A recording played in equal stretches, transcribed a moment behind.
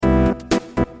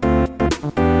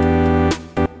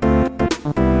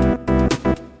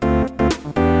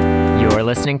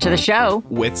listening to the show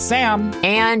with Sam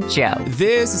and Joe.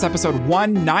 This is episode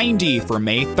 190 for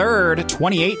May 3rd,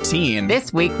 2018.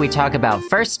 This week we talk about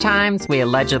first times we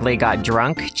allegedly got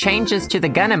drunk, changes to the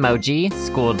gun emoji,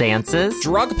 school dances,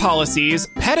 drug policies,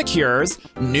 pedicures,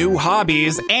 new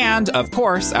hobbies, and, of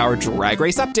course, our Drag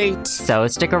Race update. So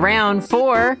stick around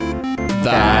for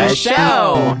the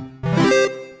show.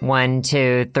 1,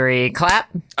 2, 3, clap.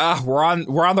 We're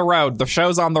on the road. The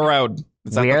show's on the road.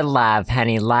 We're live,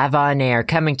 honey. Live on air.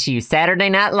 Coming to you Saturday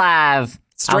Night Live.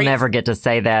 I'll never get to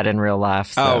say that in real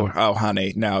life. So. Oh,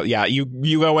 honey. No, yeah. You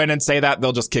go in and say that,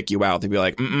 they'll just kick you out. They'll be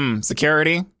like,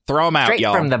 security, throw them out, Straight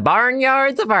y'all. From the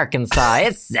barnyards of Arkansas.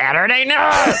 It's Saturday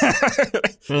night.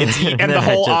 And the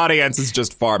whole audience is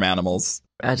just farm animals.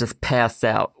 I just pass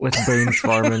out with Boone's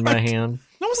Farm in my hand.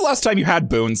 When was the last time you had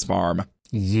Boone's Farm?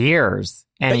 Years.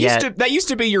 And that used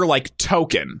to be your,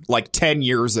 token, 10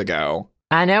 years ago.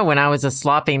 I know, when I was a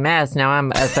sloppy mess. Now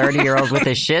I'm a 30-year-old with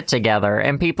his shit together.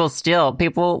 And people who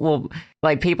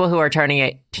are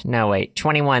turning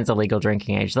 21's a legal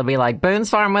drinking age. They'll be like, Boone's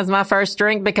Farm was my first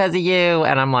drink because of you.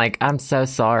 And I'm like, I'm so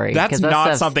sorry. That's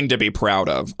not something to be proud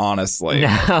of, honestly.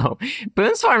 No.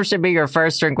 Boone's Farm should be your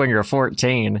first drink when you're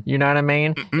 14. You know what I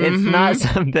mean? Mm-hmm. It's not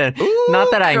something,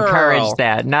 not that I encourage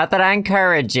that. Not that I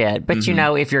encourage it. But,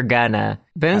 if you're gonna.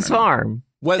 Boone's Farm.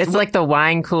 It's like the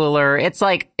wine cooler. It's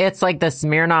like the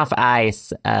Smirnoff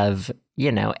Ice of,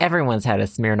 everyone's had a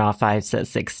Smirnoff Ice at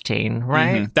 16,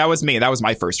 right? Mm-hmm. That was me. That was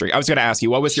my first drink. I was going to ask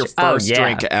you, what was your first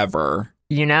drink ever?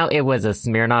 It was a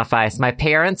Smirnoff Ice. My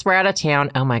parents were out of town.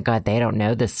 Oh my God, they don't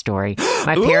know this story.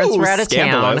 My parents were out of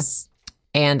scandalous.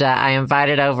 Town. And I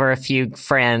invited over a few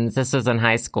friends. This was in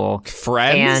high school.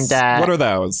 Friends? And what are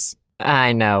those?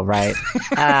 I know, right?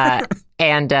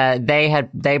 And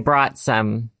they brought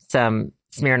some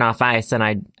Smirnoff Ice, and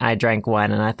I drank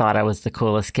one, and I thought I was the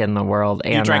coolest kid in the world.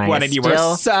 And you drank one, and you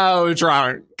were so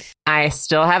drunk. I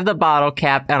still have the bottle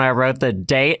cap, and I wrote the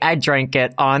date I drank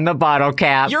it on the bottle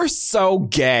cap. You're so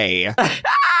gay.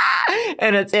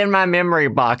 And it's in my memory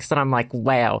box, and I'm like,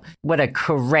 wow, what a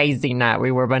crazy night.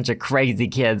 We were a bunch of crazy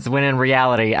kids, when in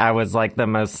reality, I was the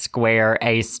most square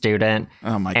A student.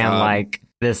 Oh, my God. And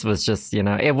this was just,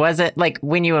 it wasn't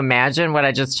when you imagine what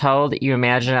I just told, you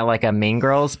imagine it a Mean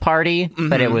Girls party,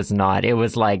 but it was not. It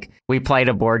was we played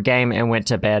a board game and went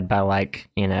to bed by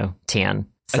 10.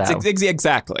 So.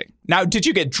 Exactly. Now, did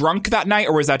you get drunk that night,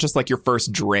 or was that just your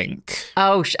first drink?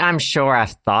 Oh, I'm sure I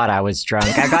thought I was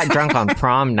drunk. I got drunk on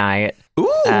prom night. Ooh.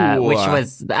 Which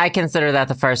was, I consider that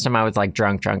the first time I was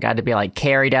drunk. I had to be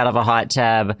carried out of a hot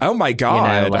tub. Oh my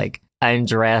God.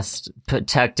 Undressed,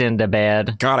 tucked into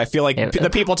bed. God, I feel the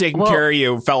people taking care of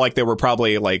you felt like they were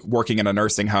probably working in a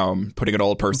nursing home, putting an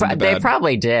old person to bed. They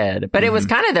probably did, but it was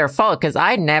kind of their fault because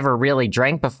I never really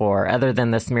drank before other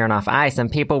than the Smirnoff Ice,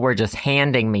 and people were just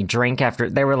handing me drink after.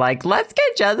 They were like, let's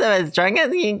get Joseph as drunk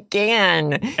as you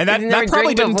can. And that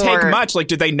probably didn't take much.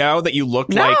 Did they know that you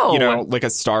looked like a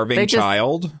starving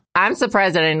child? I'm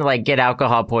surprised I didn't get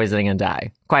alcohol poisoning and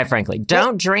die. Quite frankly,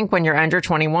 don't drink when you're under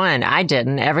 21. I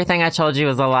didn't. Everything I told you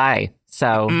was a lie.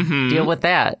 So deal with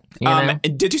that.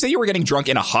 Did you say you were getting drunk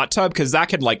in a hot tub? Because that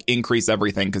could increase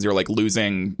everything because you're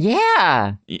losing.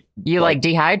 Yeah. You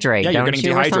dehydrate. Yeah, don't you're getting you,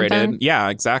 dehydrated. Yeah,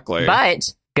 exactly.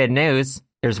 But good news.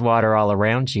 There's water all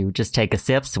around you. Just take a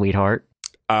sip, sweetheart.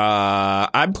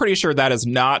 I'm pretty sure that is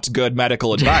not good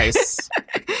medical advice.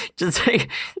 Just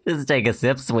take a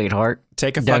sip, sweetheart.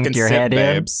 Take a fucking sip,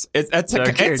 babes. It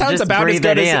sounds about as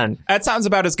good as that sounds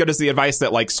about as good as the advice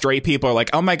that straight people are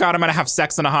oh my God, I'm gonna have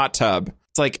sex in a hot tub.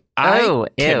 It's I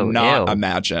cannot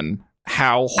imagine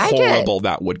how horrible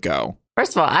that would go.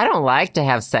 First of all, I don't like to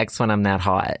have sex when I'm that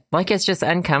hot. It's just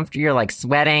uncomfortable. You're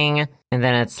sweating, and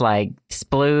then it's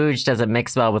splooge. Does it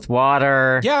mix well with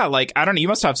water? Yeah, I don't know. You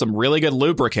must have some really good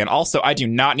lubricant. Also, I do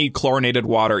not need chlorinated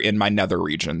water in my nether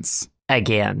regions.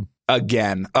 Again. For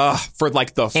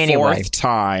the fourth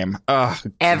time.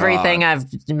 Everything I've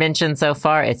mentioned so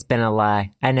far, it's been a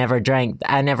lie. I never drank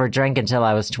until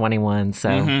I was 21.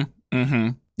 So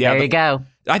Yeah, there you go.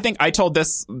 I think I told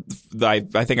this. I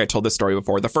think I told this story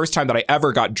before. The first time that I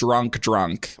ever got drunk,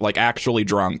 actually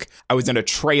drunk, I was in a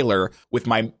trailer with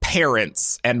my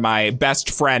parents and my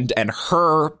best friend and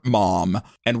her mom,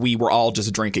 and we were all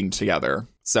just drinking together.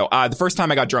 So the first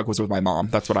time I got drunk was with my mom.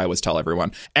 That's what I always tell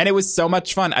everyone, and it was so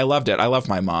much fun. I loved it. I love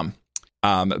my mom.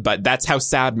 But that's how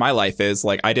sad my life is.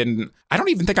 I don't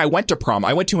even think I went to prom.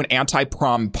 I went to an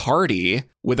anti-prom party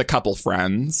with a couple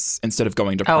friends instead of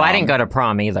going to prom. Oh, I didn't go to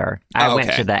prom either. I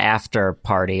went to the after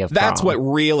party of prom. That's what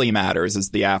really matters is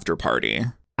the after party.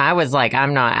 I was like,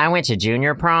 I went to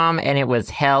junior prom and it was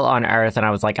hell on earth. And I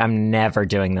was like, I'm never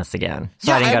doing this again.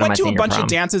 So I went to a bunch of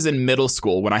dances in middle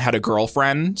school when I had a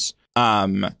girlfriend.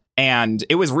 And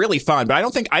it was really fun, but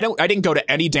I didn't go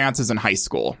to any dances in high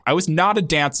school. I was not a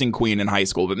dancing queen in high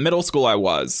school, but middle school I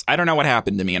was. I don't know what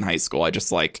happened to me in high school. I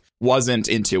just like wasn't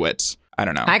into it. I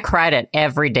don't know. I cried at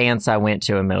every dance I went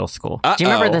to in middle school. Do you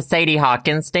remember the Sadie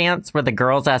Hawkins dance where the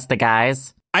girls asked the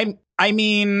guys? I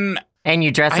mean... And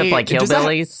you dress up like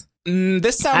hillbillies?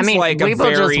 This sounds like a people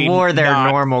very just wore their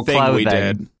normal clothing. We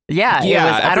did.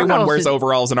 Yeah. Everyone wears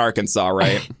overalls in Arkansas,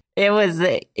 right? It was,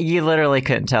 you literally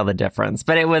couldn't tell the difference,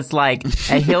 but it was like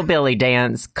a hillbilly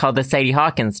dance called the Sadie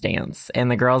Hawkins dance. And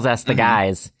the girls asked the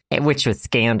guys, which was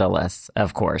scandalous,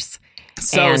 of course.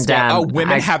 So,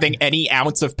 women having any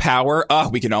ounce of power?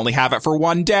 We can only have it for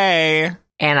one day.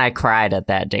 And I cried at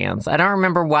that dance. I don't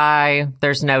remember why.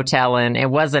 There's no telling. It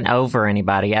wasn't over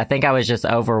anybody. I think I was just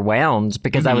overwhelmed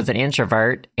because I was an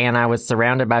introvert and I was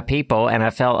surrounded by people and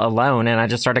I felt alone and I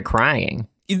just started crying.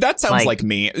 That sounds like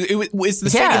me. Is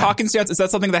the Sadie Hawkins dance, is that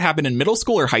something that happened in middle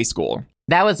school or high school?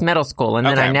 That was middle school. And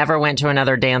then I never went to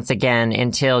another dance again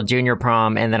until junior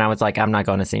prom. And then I was like, I'm not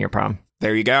going to senior prom.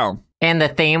 There you go. And the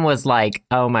theme was like,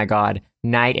 oh my God,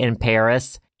 night in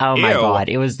Paris. Oh my God.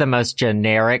 It was the most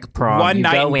generic prom. One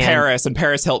night in Paris and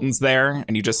Paris Hilton's there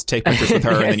and you just take pictures with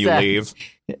her and then you leave.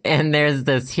 And there's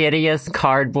this hideous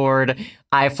cardboard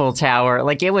Eiffel Tower.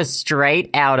 Like, it was straight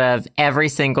out of every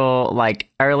single, like,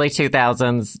 early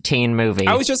 2000s teen movie.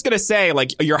 I was just going to say,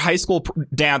 like, your high school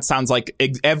dance sounds like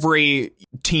every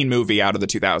teen movie out of the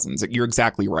 2000s. You're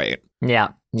exactly right. Yeah.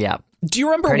 Do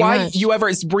you remember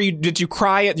did you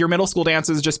cry at your middle school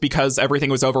dances just because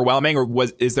everything was overwhelming? Or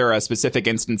is there a specific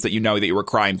instance that you know that you were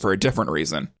crying for a different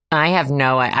reason?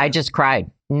 I just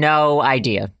cried. No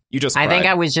idea. You just cried. I think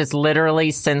I was just literally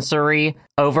sensory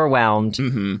overwhelmed.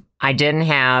 Mm-hmm. I didn't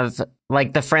have,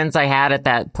 like, the friends I had at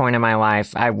that point in my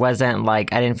life, I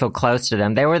didn't feel close to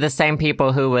them. They were the same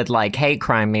people who would, like, hate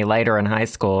crime me later in high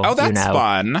school. Oh, that's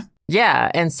fun.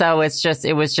 Yeah, and so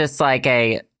it was just like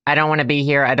I don't want to be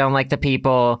here. I don't like the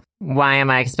people. Why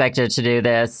am I expected to do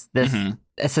this? This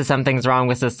is something's wrong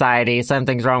with society.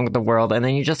 Something's wrong with the world. And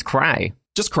then you just cry.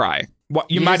 Just cry. Well,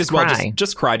 you might as well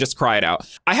just cry it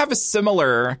out. I have a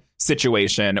similar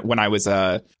situation when I was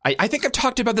I think I've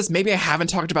talked about this. Maybe I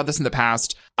haven't talked about this in the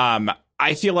past.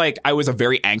 I feel like I was a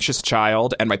very anxious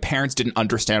child and my parents didn't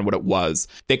understand what it was.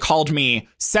 They called me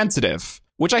sensitive,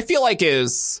 which I feel like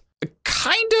is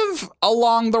kind of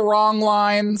along the wrong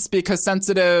lines because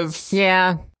sensitive.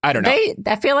 Yeah. I don't know.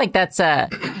 I feel like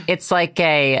it's like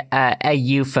a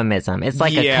euphemism. It's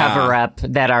like a cover up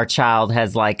that our child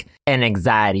has like an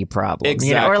anxiety problem, exactly.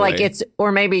 You know? Or like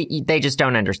or maybe they just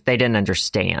they didn't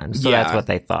understand. So that's what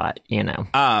they thought, you know.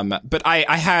 But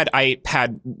I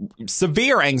had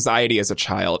severe anxiety as a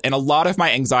child, and a lot of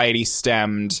my anxiety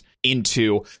stemmed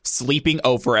into sleeping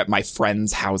over at my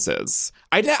friends' houses.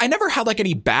 I never had like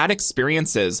any bad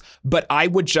experiences, but I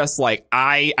would just like,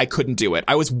 I couldn't do it.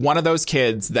 I was one of those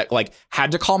kids that like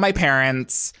had to call my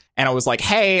parents and I was like,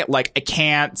 hey, like I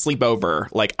can't sleep over.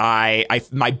 Like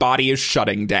my body is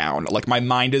shutting down. Like my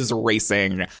mind is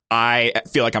racing. I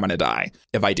feel like I'm going to die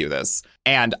if I do this.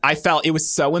 And I felt it was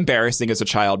so embarrassing as a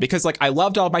child because like I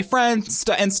loved all my friends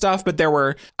and stuff, but there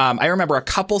were, I remember a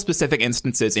couple specific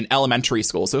instances in elementary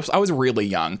school. So I was really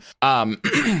young.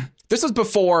 This was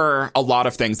before a lot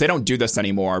of things. They don't do this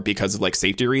anymore because of like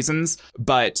safety reasons.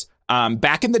 But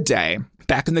back in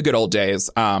the good old days,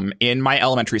 in my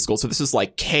elementary school, so this is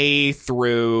like K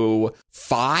through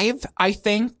 5, I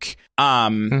think.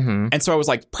 And so I was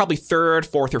like probably 3rd,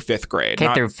 4th, or 5th grade.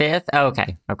 K through 5th? Oh,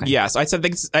 okay. Yeah, so I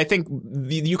think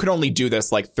you could only do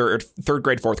this like third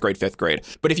grade, 4th grade, 5th grade.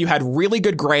 But if you had really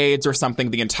good grades or something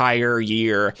the entire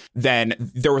year, then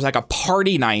there was like a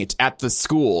party night at the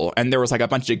school. And there was like a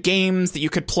bunch of games that you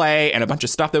could play and a bunch of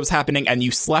stuff that was happening. And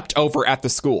you slept over at the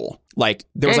school. Like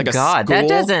there was like a school that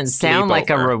doesn't sound like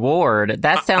a reward.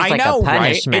 That sounds like a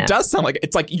punishment. Right? It does sound like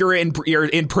it's like you're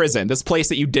in prison, this place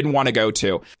that you didn't want to go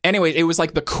to. Anyway, it was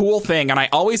like the cool thing, and I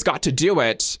always got to do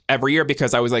it every year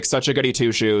because I was like such a goody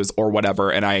two shoes or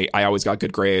whatever, and I always got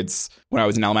good grades when I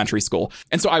was in elementary school.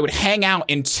 And so I would hang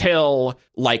out until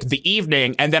like the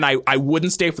evening, and then I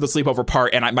wouldn't stay for the sleepover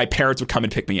part, and my parents would come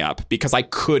and pick me up because I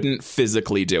couldn't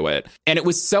physically do it. And it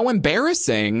was so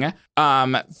embarrassing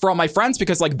for all my friends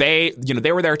because like they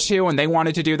were there too and they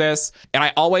wanted to do this. And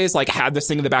I always like had this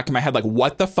thing in the back of my head, like,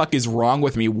 what the fuck is wrong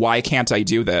with me? Why can't I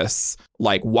do this?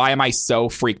 Like, why am I so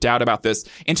freaked out about this?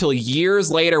 Until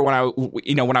years later when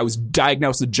I was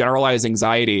diagnosed with generalized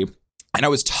anxiety, And I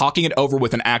was talking it over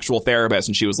with an actual therapist,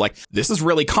 and she was like, this is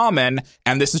really common,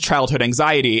 and this is childhood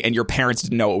anxiety, and your parents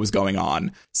didn't know what was going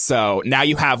on. So now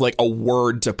you have like a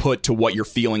word to put to what your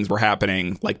feelings were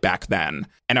happening like back then.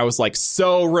 And I was like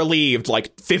so relieved.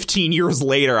 Like 15 years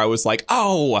later, I was like,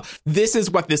 oh, this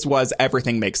is what this was.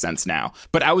 Everything makes sense now.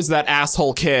 But I was that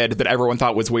asshole kid that everyone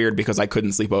thought was weird because I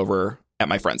couldn't sleep over at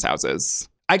my friends' houses.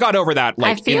 I got over that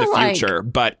like in the future,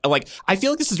 but like I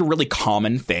feel like this is a really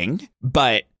common thing,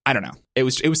 but I don't know. It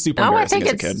was super embarrassing as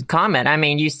a kid. I think it's common. I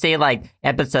mean, you see like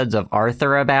episodes of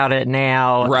Arthur about it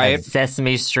now, right?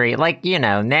 Sesame Street, like, you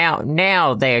know,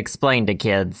 now they explain to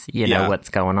kids, you know, what's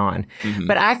going on. Mm-hmm.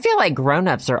 But I feel like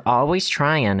grown-ups are always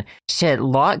trying to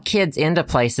lock kids into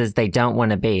places they don't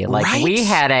want to be. Like we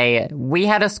had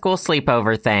a school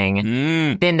sleepover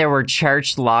thing. Then there were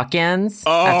church lock-ins.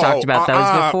 I've talked about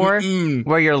those before,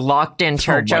 where you're locked in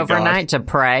church overnight to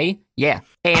pray. Yeah.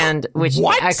 And which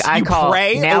I call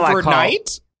pray now overnight?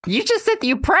 You just sit,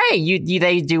 you pray.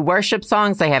 They do worship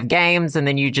songs, they have games, and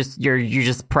then you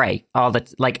just pray all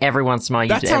the like every once in a while.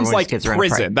 That sounds like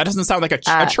prison. That doesn't sound like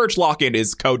a church lock-in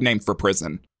is code name for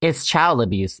prison. It's child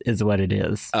abuse is what it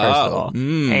is, first of all.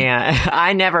 And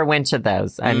I never went to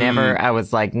those. I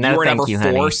was like, no, thank you, honey. You were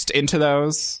never forced into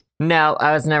those? No,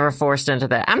 I was never forced into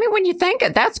that. I mean, when you think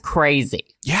it, that's crazy.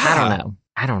 Yeah.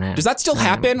 I don't know. Does that still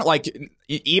happen? Like,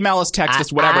 email us, text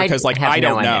us, whatever, because, like, I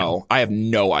don't know. I have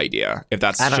no idea if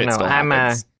that's shit still happens. I'm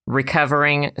a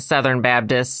recovering Southern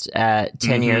Baptist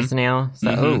 10 years now.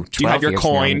 So, 12 Do you have your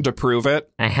coin to prove it?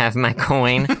 I have my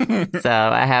coin. So,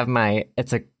 I have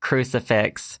it's a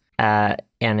crucifix, and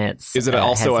it's... Is it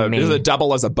also is it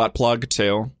double as a butt plug,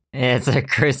 too? It's a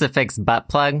crucifix butt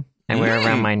plug I wear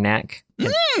around my neck.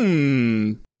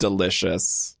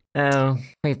 Delicious. Oh,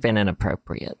 we've been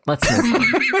inappropriate. Let's move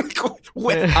on.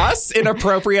 With us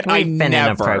inappropriate? We've been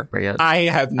inappropriate. I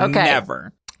have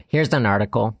never. Here's an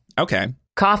article. Okay.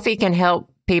 Coffee can help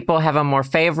people have a more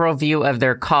favorable view of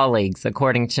their colleagues,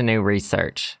 according to new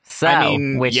research. So, I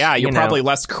mean, you're probably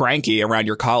less cranky around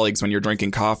your colleagues when you're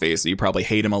drinking coffee, so you probably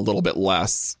hate them a little bit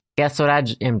less. Guess what I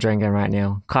am drinking right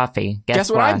now? Coffee. Guess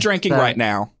what I'm drinking right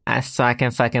now? So I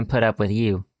can fucking put up with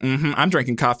you. I'm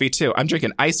drinking coffee, too. I'm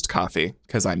drinking iced coffee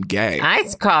because I'm gay.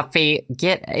 Iced coffee?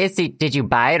 Did you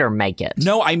buy it or make it?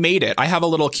 No, I made it. I have a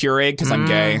little Keurig because I'm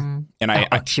gay. And a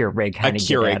Keurig, honey. A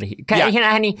Keurig. Get out of here. You know,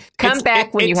 honey, come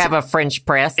back when you have a French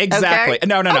press. Exactly. Okay?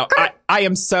 No. Okay. I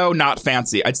am so not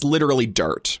fancy. It's literally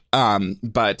dirt.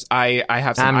 But I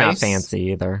have some ice. I'm not fancy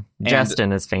either.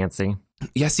 Justin is fancy.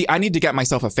 Yeah, see, I need to get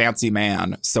myself a fancy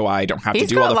man so I don't have to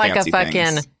do all the fancy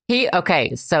things.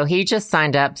 So he just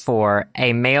signed up for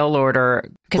a mail order,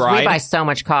 because we buy so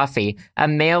much coffee. A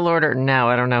mail order, no,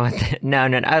 I don't know what no.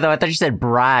 Although I thought you said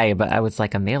bribe. I was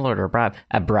like, a mail order bribe?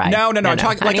 A bribe. No. I'm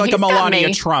talking like a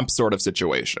Melania Trump sort of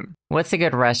situation. What's a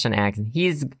good Russian accent?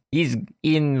 He's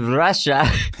in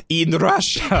Russia. In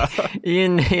Russia.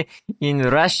 in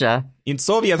Russia. In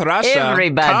Soviet Russia,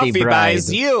 everybody coffee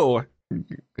buys you.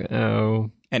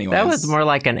 Oh. Anyways. That was more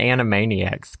like an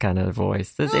Animaniacs kind of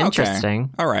voice. That's interesting.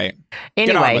 Okay. All right.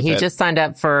 Anyway, he just signed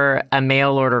up for a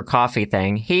mail order coffee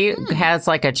thing. He has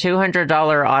like a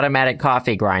 $200 automatic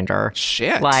coffee grinder.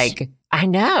 Shit. Like, I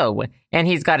know. And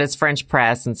he's got his French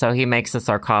press, and so he makes us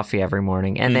our coffee every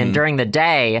morning. And then during the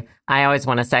day, I always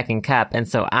want a second cup. And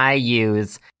so I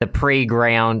use the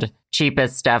pre-ground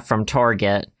cheapest stuff from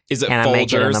Target. Is it and Folgers? I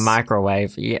make it in the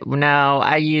microwave. Yeah, no,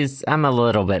 I'm a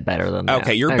little bit better than that.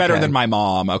 Okay, you're better than my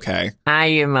mom. Okay. I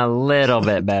am a little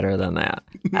bit better than that.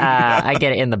 I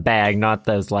get it in the bag, not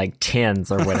those like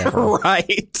tins or whatever.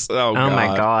 Right. Oh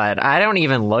my God. I don't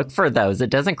even look for those. It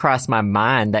doesn't cross my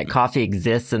mind that coffee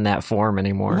exists in that form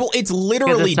anymore. Well, it's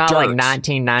literally it's not dirt. like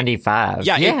 1995.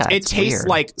 Yeah, it tastes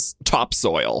like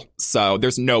topsoil. So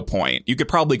there's no point. You could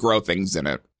probably grow things in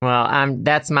it. Well,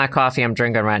 that's my coffee I'm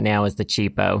drinking right now is the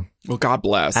cheapo. Well, God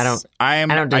bless. I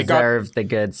don't deserve the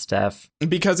good stuff.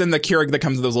 Because in the Keurig that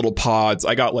comes in those little pods,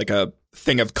 I got like a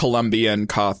thing of Colombian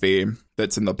coffee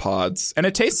that's in the pods. And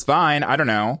it tastes fine. I don't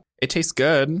know. It tastes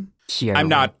good. I'm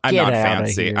not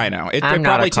fancy. I know. It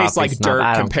probably tastes like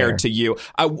dirt compared to you.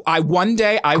 One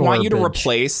day I want you to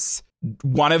replace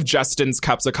one of Justin's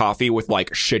cups of coffee with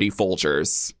like shitty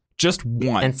Folgers. Just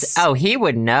once. He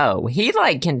would know. He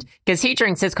because he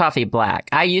drinks his coffee black.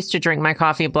 I used to drink my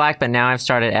coffee black, but now I've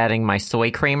started adding my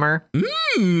soy creamer.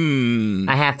 I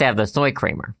have to have the soy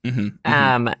creamer.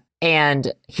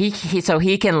 And he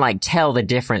can like tell the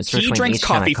difference between each kind of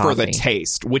coffee. He drinks coffee for the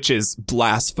taste, which is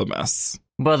blasphemous.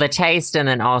 Well, the taste and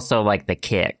then also like the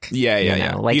kick.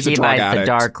 Yeah. Like He's a he drug buys the addict.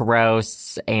 dark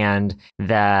roasts and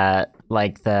the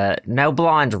no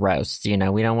blonde roast. We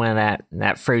don't want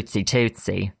that fruitsy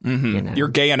tootsy. You're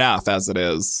gay enough as it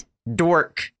is.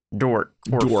 Dork.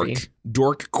 Corfy.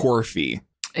 Dork Corfy.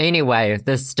 Anyway,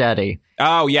 this study.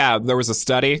 Oh, yeah. There was a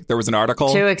study. There was an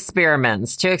article. Two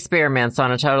experiments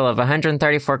on a total of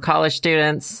 134 college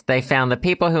students. They found the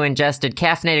people who ingested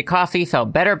caffeinated coffee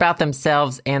felt better about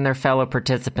themselves and their fellow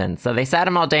participants. So they sat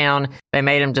them all down. They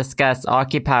made them discuss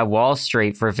Occupy Wall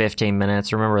Street for 15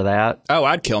 minutes. Remember that? Oh,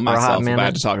 I'd kill For a hot myself if I minute.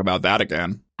 had to talk about that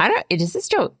again.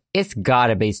 It's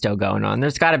gotta be still going on.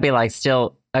 There's gotta be like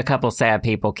still a couple sad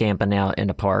people camping out in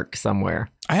a park somewhere.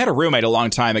 I had a roommate a long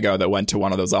time ago that went to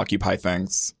one of those Occupy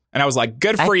things. And I was like,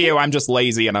 good for you. I'm just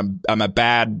lazy and I'm a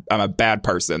bad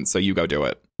person. So you go do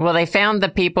it. Well, they found the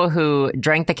people who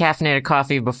drank the caffeinated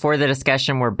coffee before the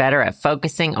discussion were better at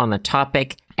focusing on the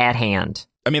topic at hand.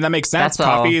 I mean, that makes sense.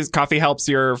 That's Coffee helps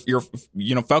your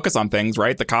focus on things,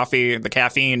 right? The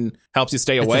caffeine helps you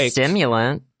stay awake. It's a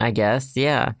stimulant, I guess.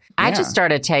 Yeah. I just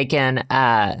started taking,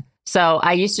 so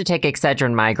I used to take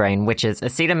Excedrin migraine, which is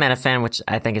acetaminophen, which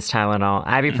I think is Tylenol,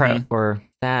 ibuprofen, or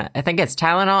that. I think it's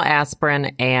Tylenol,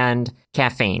 aspirin, and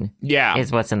caffeine. Yeah.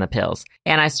 Is what's in the pills.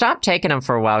 And I stopped taking them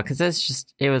for a while because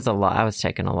it was a lot. I was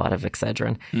taking a lot of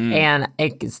Excedrin. And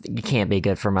it can't be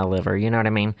good for my liver. You know what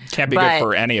I mean? Can't be good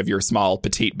for any of your small,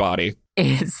 petite body.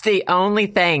 It's the only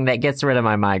thing that gets rid of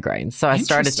my migraines. So I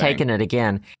started taking it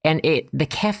again. And the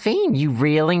caffeine, you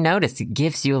really notice, it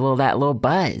gives you that little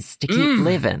buzz to keep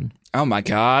living. Oh, my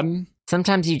God.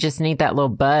 Sometimes you just need that little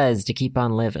buzz to keep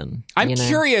on living. I'm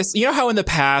curious. You know how in the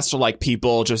past, like,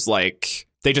 people just, like,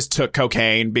 they just took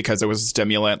cocaine because it was a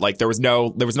stimulant. Like, there was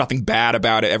nothing bad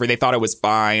about it. They thought it was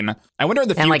fine. I wonder in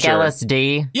the future. And like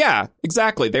LSD. Yeah,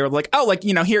 exactly. They were like, oh, like,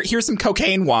 here's some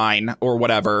cocaine wine or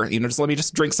whatever. Just let me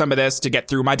just drink some of this to get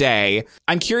through my day.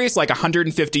 I'm curious, like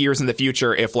 150 years in the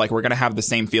future, if like we're going to have the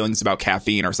same feelings about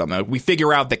caffeine or something. Like, we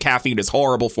figure out that caffeine is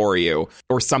horrible for you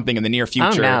or something in the near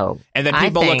future. Oh, no. And then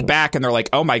people look back and they're like,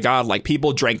 oh my God, like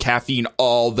people drank caffeine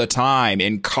all the time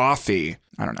in coffee.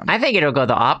 I don't know. I think it'll go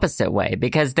the opposite way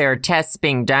because there are tests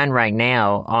being done right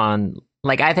now on,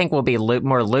 like, I think we'll be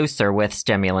more looser with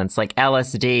stimulants like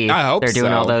LSD. I hope they're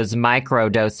doing so. all those micro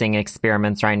dosing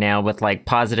experiments right now with like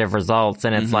positive results.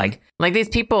 And it's like these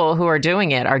people who are doing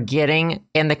it are getting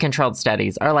in the controlled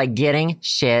studies are like getting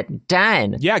shit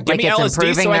done. Yeah, give me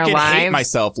LSD so I can hate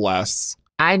myself less.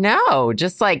 I know,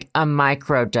 just like a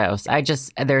micro dose.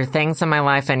 There are things in my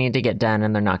life I need to get done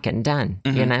and they're not getting done,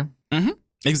 you know? Mm-hmm.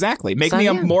 Exactly. Make me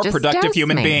a more productive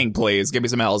human being, please. Give me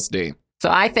some LSD.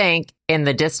 So I think in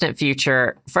the distant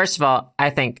future, first of all, I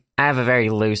think I have a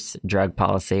very loose drug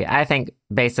policy. I think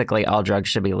basically all drugs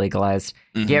should be legalized.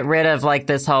 Get rid of like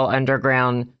this whole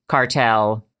underground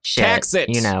cartel shit. Tax it.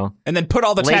 And then put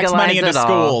all the tax Legalize money into it all.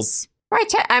 schools.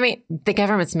 Right. I mean, the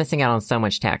government's missing out on so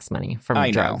much tax money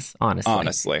from drugs,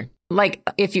 honestly. Like,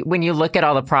 when you look at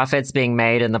all the profits being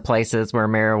made in the places where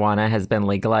marijuana has been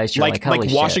legalized, you're like holy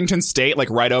shit. Washington State, like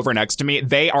right over next to me,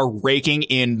 they are raking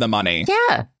in the money.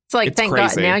 Yeah. It's like, thank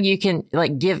crazy. God, now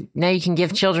you can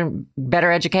give children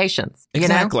better educations.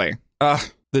 Exactly.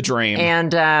 The dream.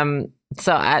 And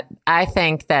so I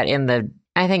think that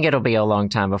I think it'll be a long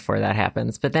time before that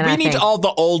happens. But then we need all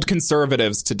the old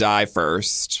conservatives to die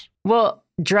first. Well,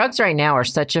 drugs right now are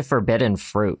such a forbidden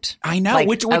fruit. I know,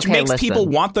 which makes people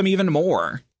want them even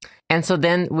more. And so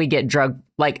then we get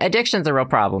addiction's a real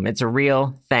problem. It's a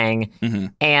real thing.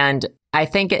 And I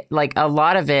think a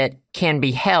lot of it can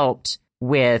be helped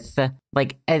with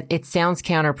it sounds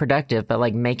counterproductive, but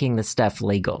like making the stuff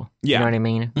legal. Yeah. You know what I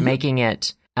mean? Making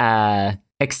it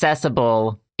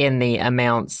accessible in the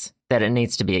amounts that it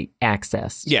needs to be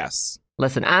accessed. Yes.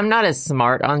 Listen, I'm not as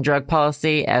smart on drug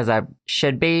policy as I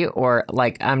should be, or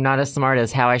I'm not as smart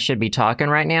as how I should be talking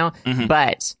right now,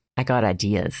 but I got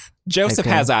ideas. Joseph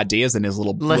has ideas in his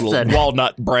little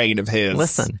walnut brain of his.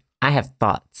 Listen, I have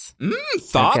thoughts.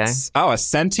 Thoughts? Okay. Oh, a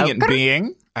sentient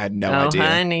being? I had no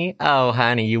idea. Oh,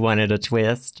 honey, you wanted a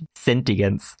twist.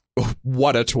 Sentience.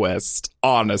 What a twist,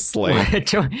 honestly.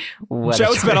 What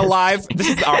Joe's been alive. This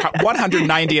is our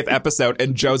 190th episode,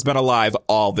 and Joe's been alive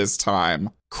all this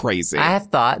time. Crazy. I have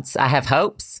thoughts. I have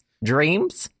hopes,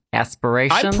 dreams,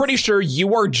 aspirations. I'm pretty sure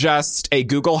you are just a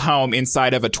Google Home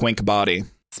inside of a twink body.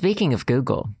 Speaking of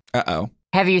Google. Uh-oh.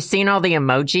 Have you seen all the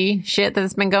emoji shit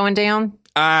that's been going down?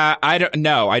 I don't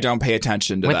know. I don't pay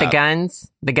attention to that. With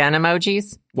the gun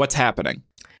emojis? What's happening?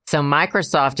 So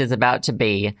Microsoft is about to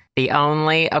be the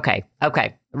only... Okay.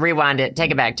 Rewind it.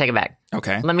 Take it back.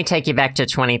 Okay. Let me take you back to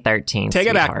 2013. Take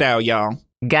it back now, y'all.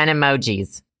 Gun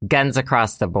emojis. Guns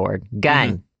across the board.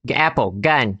 Gun. Apple,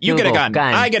 gun. You Google, get a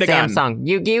gun. I get a gun. Samsung,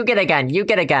 you get a gun. You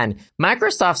get a gun.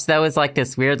 Microsoft's, though, is like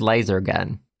this weird laser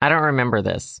gun. I don't remember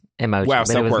this emoji, Wow, but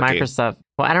so it was quirky. Microsoft.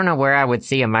 Well, I don't know where I would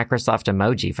see a Microsoft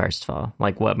emoji, first of all.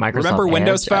 Like what, Microsoft Remember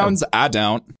Windows Edge? phones? I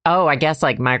don't. Oh, I guess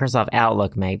like Microsoft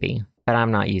Outlook, maybe. But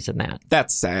I'm not using that.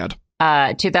 That's sad.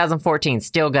 2014,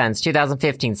 still guns.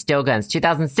 2015, still guns.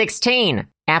 2016,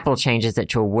 Apple changes it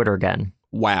to a water gun.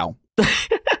 Wow.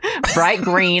 Bright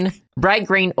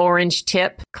green orange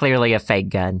tip, clearly a fake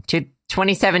gun.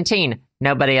 2017,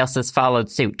 nobody else has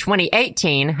followed suit.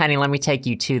 2018, honey, let me take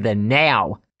you to the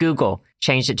now. Google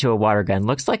changed it to a water gun.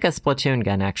 Looks like a Splatoon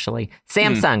gun, actually.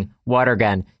 Samsung, water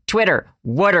gun. Twitter,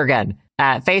 water gun.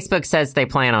 Facebook says they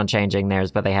plan on changing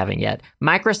theirs, but they haven't yet.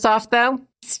 Microsoft, though,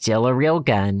 still a real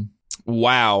gun.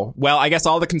 Wow. Well, I guess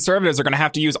all the conservatives are going to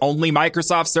have to use only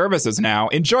Microsoft services now.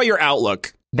 Enjoy your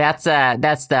Outlook. That's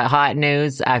the hot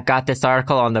news. I've got this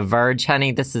article on The Verge,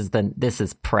 honey. This is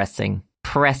pressing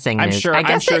news.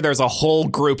 I'm sure there's a whole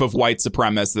group of white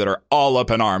supremacists that are all up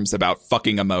in arms about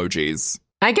fucking emojis.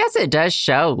 I guess it does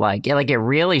show, like it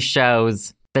really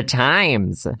shows the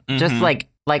times. Just like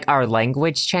our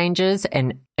language changes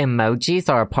and emojis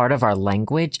are a part of our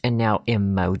language and now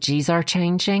emojis are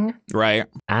changing. Right.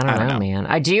 I don't know, man.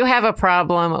 I do have a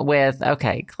problem with,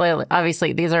 okay, clearly,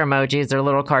 obviously these are emojis. They're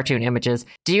little cartoon images.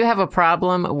 Do you have a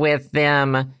problem with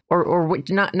them or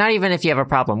not even if you have a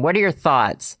problem? What are your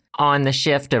thoughts on the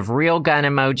shift of real gun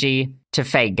emoji to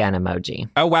fake gun emoji?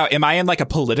 Oh, wow. Am I in like a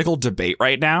political debate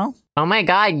right now? Oh my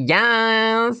God,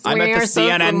 yes. I'm at the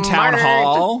CNN town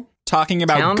hall talking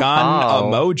about gun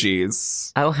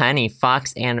emojis. Oh, honey,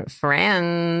 Fox and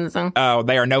Friends. Oh,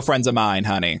 they are no friends of mine,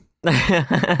 honey.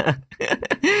 Okay,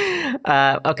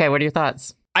 what are your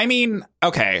thoughts? I mean,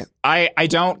 okay, I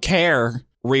don't care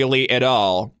really at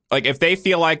all. Like, if they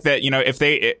feel like that, you know,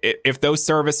 if those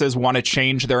services want to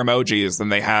change their emojis, then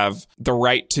they have the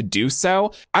right to do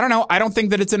so. I don't know. I don't think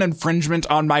that it's an infringement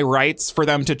on my rights for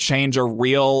them to change a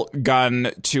real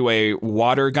gun to a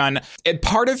water gun.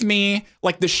 Part of me,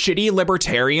 like the shitty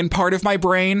libertarian part of my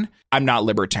brain, I'm not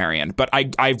libertarian, but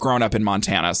I've grown up in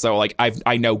Montana. So like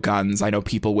I know guns. I know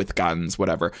people with guns,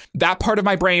 whatever. That part of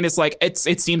my brain is like, it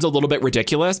seems a little bit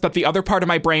ridiculous. But the other part of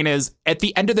my brain is, at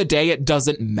the end of the day, it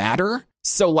doesn't matter.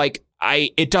 So like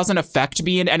it doesn't affect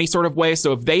me in any sort of way.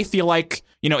 So if they feel like,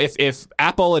 you know, if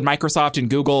Apple and Microsoft and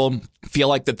Google feel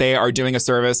like that they are doing a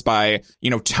service by,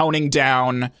 you know, toning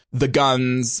down the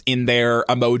guns in their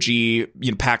emoji,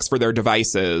 you know, packs for their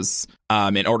devices,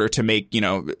 in order to make, you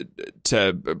know,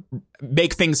 to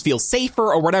make things feel safer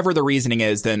or whatever the reasoning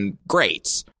is, then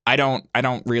great. I don't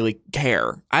really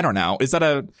care. I don't know.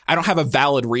 I don't have a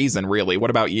valid reason, really. What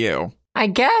about you? I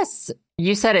guess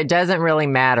you said it doesn't really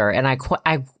matter, and I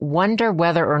wonder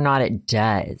whether or not it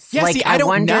does. Yeah, like, see, I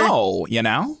don't know, you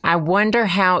know? I wonder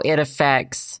how it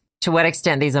affects, to what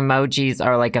extent these emojis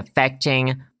are like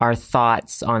affecting our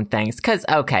thoughts on things. Because,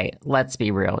 okay, let's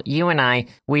be real. You and I,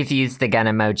 we've used the gun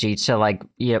emoji to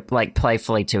like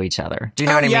playfully to each other. Do you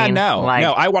know what I mean? No, like,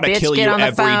 I want to kill you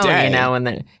every phone, day. You know, and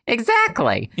then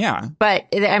exactly. Yeah. But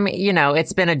I mean, you know,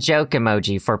 it's been a joke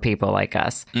emoji for people like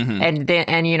us, and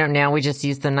you know, now we just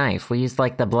use the knife. We use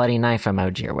like the bloody knife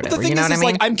emoji or whatever. But the thing you know is, what I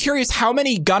mean? like, I'm curious how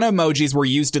many gun emojis were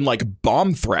used in like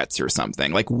bomb threats or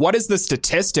something. Like, what is the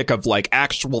statistic of like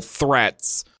actual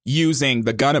threats using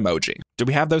the gun emoji? Do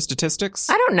we have those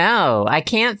statistics? I don't know. I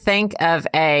can't think of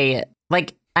I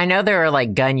know there are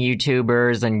like gun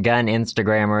YouTubers and gun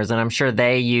Instagrammers, and I'm sure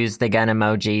they use the gun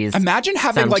emojis. Imagine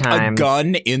having like a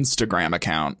gun Instagram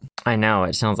account. I know,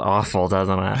 it sounds awful,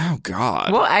 doesn't it? Oh,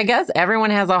 God. Well, I guess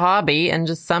everyone has a hobby, and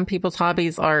just some people's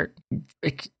hobbies are,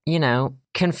 you know,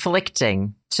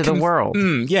 conflicting to the world.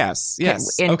 Yes.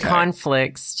 In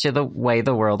conflicts to the way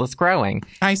the world is growing.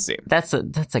 I see. That's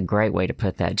a great way to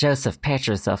put that. Joseph, pat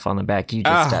yourself on the back. You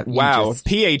just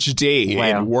PhD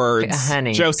in words.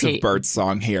 Honey, Joseph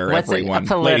Birdsong here, everyone.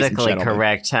 Politically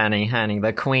correct, honey,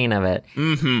 the queen of it.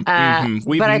 We've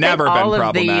never been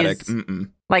problematic.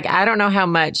 Like, I don't know how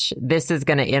much this is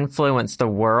going to influence the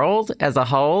world as a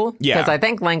whole. Yeah. Because I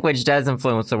think language does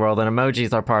influence the world, and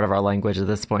emojis are part of our language at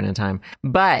this point in time.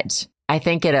 But I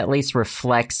think it at least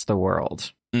reflects the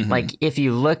world. Like, if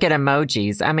you look at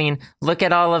emojis, I mean, look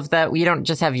at all of the, you don't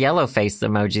just have yellow face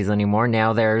emojis anymore.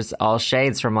 Now there's all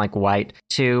shades from like white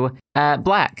to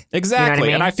black. Exactly. You know what I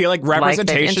mean? And I feel like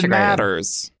representation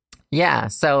matters. Yeah,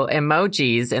 so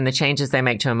emojis and the changes they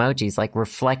make to emojis like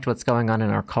reflect what's going on in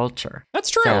our culture. That's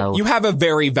true. So, you have a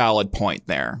very valid point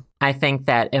there. I think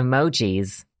that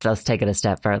emojis, let's take it a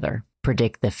step further,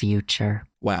 predict the future.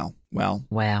 Wow. Wow.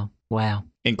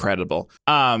 Incredible.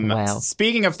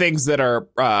 Speaking of things that are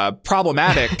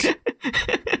problematic,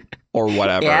 or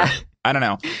whatever. Yeah. I don't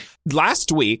know.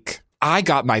 Last week, I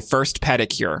got my first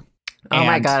pedicure. Oh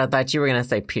my God, I thought you were going to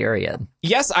say period.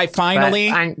 Yes, I finally,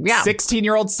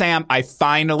 16-year-old Sam, I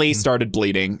finally started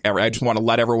bleeding. I just want to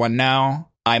let everyone know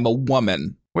I'm a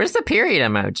woman. Where's the period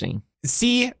emoji?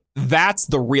 See, that's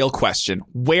the real question.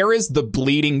 Where is the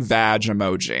bleeding vag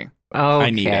emoji? Okay. I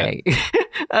need it.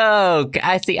 Oh,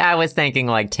 I see. I was thinking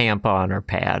like tampon or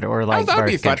pad or like that'd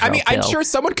be birth fun. I control mean, pill. I'm sure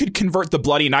someone could convert the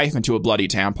bloody knife into a bloody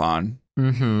tampon.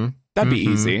 Mm-hmm. That'd be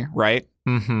easy, right?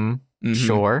 Mm-hmm.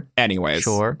 Sure. Anyways,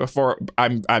 sure. Before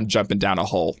I'm jumping down a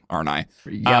hole, aren't I?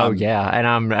 Oh yeah, and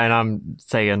I'm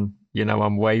saying,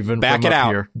 I'm waving back from it up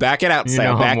out. here. Back it out,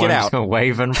 Sam. Back it out.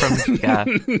 Waving from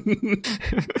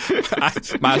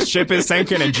my ship is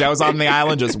sinking, and Joe's on the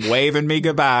island just waving me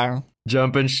goodbye.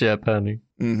 Jumping ship, honey.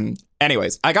 Mm-hmm.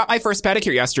 Anyways, I got my first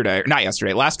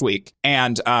pedicure last week.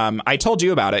 And I told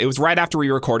you about it. It was right after we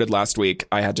recorded last week.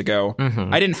 I had to go.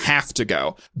 I didn't have to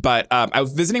go, but I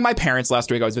was visiting my parents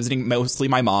last week. I was visiting mostly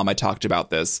my mom. I talked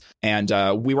about this, and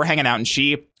we were hanging out, and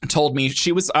she told me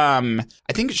she was I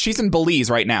think she's in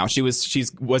Belize right now. She was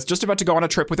just about to go on a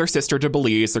trip with her sister to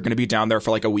Belize. They're going to be down there for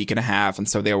like a week and a half, and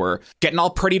so they were getting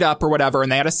all prettied up or whatever,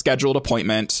 and they had a scheduled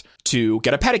appointment to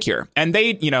get a pedicure. And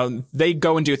they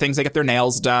go and do things. They get their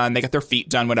nails done, they get their feet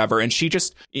done, whatever. And she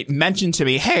just mentioned to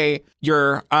me, "Hey,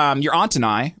 your aunt and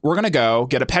I, we're going to go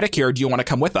get a pedicure. Do you want to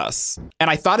come with us?" And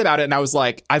I thought about it, and I was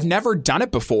like, I've never done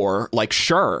it before. Like,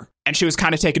 sure. And she was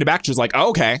kind of taken aback. She was like, "Oh,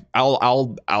 okay,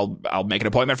 I'll make an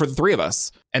appointment for the three of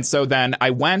us." And so then I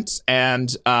went,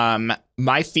 and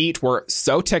my feet were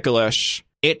so ticklish.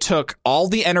 It took all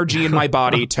the energy in my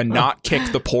body to not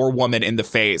kick the poor woman in the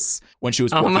face when she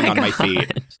was working on my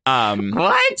feet.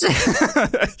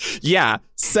 What? Yeah.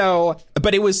 So,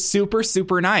 but it was super,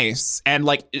 super nice. And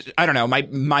like, I don't know,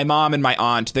 my mom and my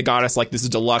aunt, they got us like this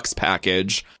deluxe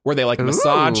package where they like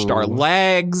massaged our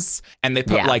legs, and they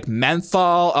put like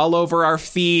menthol all over our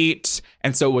feet.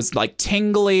 And so it was like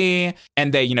tingly,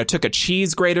 and they, took a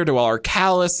cheese grater to all our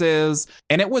calluses,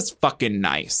 and it was fucking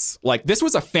nice. Like, this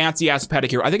was a fancy ass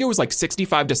pedicure. I think it was like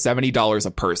 $65 to $70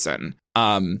 a person.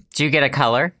 Do you get a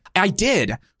color? I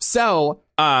did. So,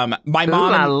 my mom,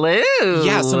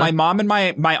 so my mom and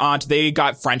my aunt, they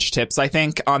got French tips, I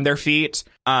think, on their feet.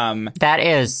 That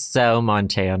is so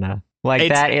Montana. Like,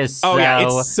 that is so... Oh, yeah,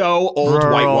 it's so old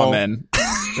rural. white woman.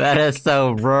 That is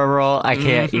so rural. I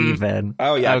can't even.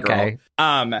 Oh, yeah, okay.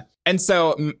 Girl. And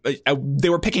so they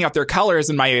were picking out their colors,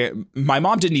 and my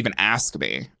mom didn't even ask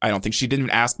me. I don't think she didn't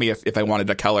ask me if I wanted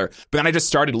a color. But then I just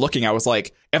started looking. I was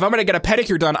like, if I'm going to get a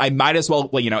pedicure done, I might as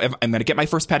well, if I'm going to get my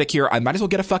first pedicure, I might as well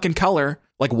get a fucking color.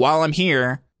 Like, while I'm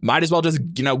here, might as well just,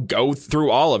 go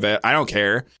through all of it. I don't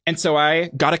care. And so I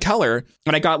got a color,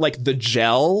 and I got like the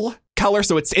gel color,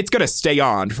 so it's gonna stay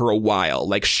on for a while.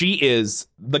 Like,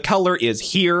 the color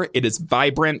is here. It is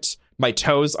vibrant. My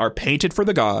toes are painted for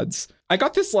the gods. I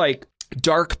got this like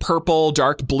dark purple,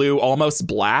 dark blue, almost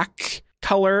black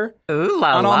color. Ooh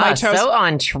la on all la, my toes. so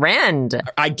on trend,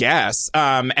 I guess.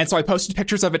 And so I posted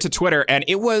pictures of it to Twitter, and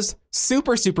it was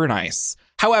super, super nice.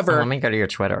 However, let me go to your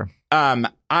Twitter.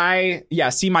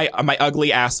 See my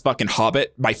ugly ass fucking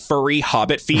hobbit, my furry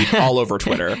hobbit feet all over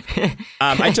Twitter.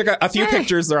 I took a few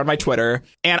pictures there on my Twitter,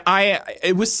 and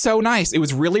it was so nice. It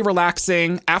was really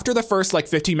relaxing. After the first like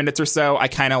 15 minutes or so, I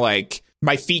kind of like,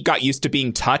 my feet got used to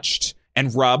being touched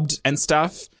and rubbed and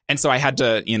stuff. And so I had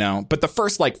to, but the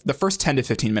first 10 to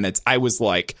 15 minutes, I was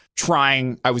like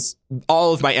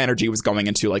all of my energy was going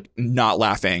into like not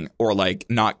laughing or like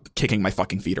not kicking my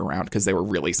fucking feet around because they were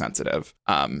really sensitive.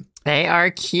 They are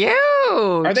cute.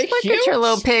 Are they Look cute? at your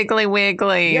little piggly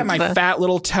wiggly. Yeah, my fat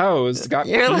little toes got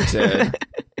painted.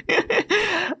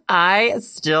 I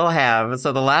still have.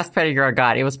 So the last pedicure I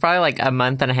got, it was probably like a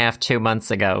month and a half, 2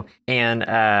 months ago. And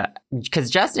because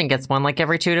Justin gets one like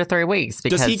every 2 to 3 weeks.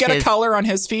 Because does he get a color on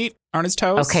his feet, on his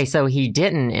toes? Okay, so he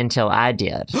didn't until I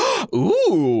did.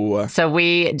 Ooh. So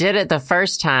we did it the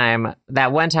first time.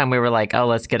 That one time we were like, oh,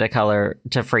 let's get a color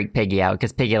to freak Piggy out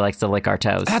because Piggy likes to lick our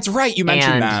toes. That's right. You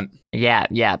mentioned that.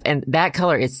 Yeah. And that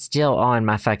color is still on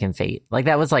my fucking feet. Like,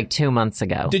 that was like 2 months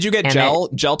ago. Did you get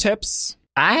gel tips?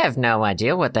 I have no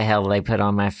idea what the hell they put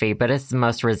on my feet, but it's the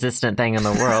most resistant thing in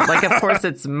the world. Like, of course,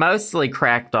 it's mostly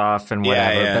cracked off and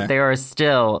whatever, but they are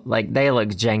still, like, they look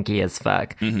janky as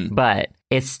fuck. Mm-hmm. But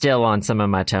it's still on some of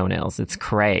my toenails. It's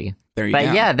cray. There you go.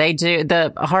 Yeah, they do.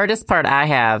 The hardest part I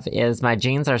have is my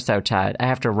jeans are so tight. I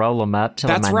have to roll them up to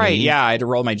That's my right. knees. Yeah, I had to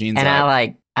roll my jeans and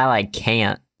up. I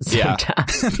can't.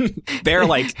 Sometimes.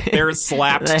 Yeah. they're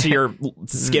slapped to your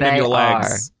skin of your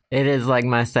legs. Are. It is like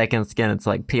my second skin. It's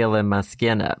like peeling my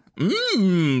skin up. Like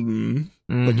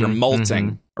you're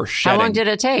molting. or shedding. How long did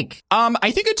it take?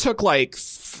 I think it took like,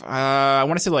 I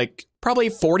want to say like probably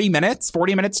 40 minutes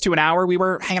to an hour. We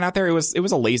were hanging out there. It was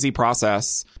a lazy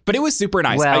process, but it was super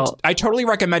nice. Well, I totally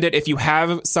recommend it if you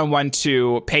have someone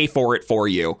to pay for it for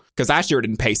you. Because last year I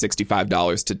didn't pay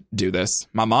 $65 to do this.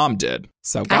 My mom did.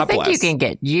 So God bless. I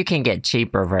think you can get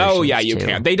cheaper versions. Oh yeah, you too,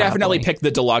 can. They definitely probably. picked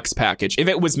the deluxe package. If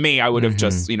it was me, I would have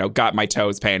just, got my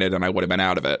toes painted and I would have been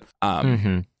out of it.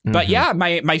 But yeah,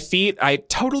 my feet, I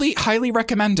totally highly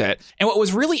recommend it. And what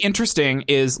was really interesting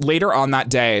is later on that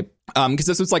day, because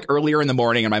this was like earlier in the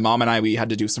morning and my mom and we had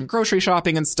to do some grocery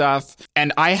shopping and stuff.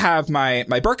 And I have my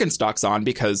Birkenstocks on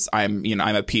because I'm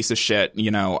a piece of shit,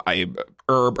 I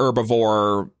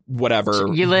herbivore, whatever.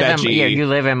 You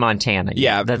live in Montana.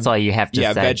 Yeah. That's all you have to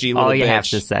say. Veggie all little you bitch. have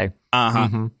to say.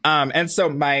 And so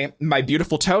my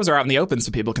beautiful toes are out in the open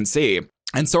so people can see.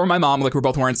 And so are my mom. Like, we're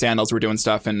both wearing sandals. We're doing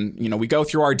stuff. And, we go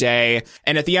through our day.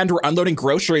 And at the end, we're unloading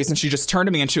groceries. And she just turned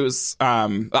to me and she was,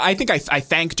 I think I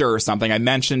thanked her or something. I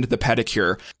mentioned the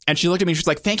pedicure. And she looked at me and she's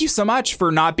like, thank you so much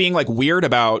for not being like weird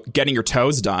about getting your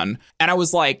toes done. And I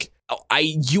was like,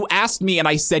 you asked me and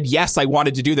I said, yes, I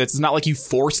wanted to do this. It's not like you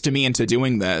forced me into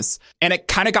doing this. And it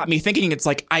kind of got me thinking, it's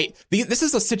like, this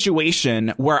is a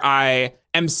situation where I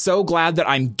am so glad that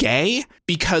I'm gay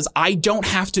because I don't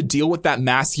have to deal with that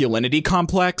masculinity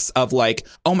complex of like,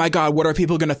 oh my God, what are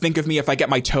people going to think of me if I get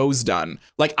my toes done?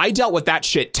 Like, I dealt with that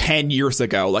shit 10 years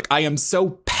ago. Like, I am so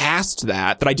past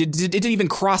that it didn't even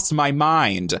cross my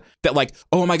mind that like,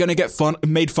 oh, am I going to get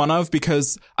made fun of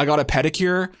because I got a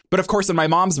pedicure? But of course, in my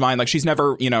mom's mind, like, she's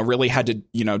never, really had to,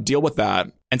 deal with that.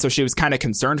 And so she was kind of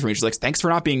concerned for me. She's like, thanks for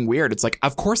not being weird. It's like,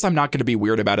 of course I'm not going to be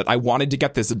weird about it. I wanted to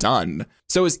get this done.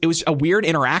 So it was a weird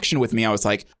interaction with me. I was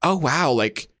like, oh, wow.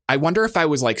 Like, I wonder if I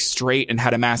was like straight and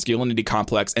had a masculinity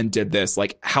complex and did this,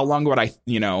 like, how long would I,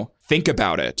 think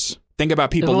about it? Think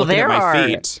about people looking at my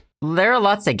feet. There are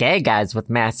lots of gay guys with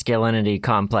masculinity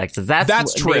complexes.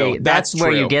 That's true. That's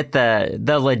where you get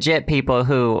the legit people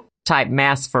who type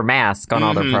mask for mask on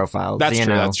all their profiles. That's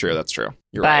true. That's true.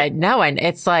 You're but right. no, and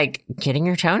it's like getting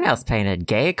your toenails painted.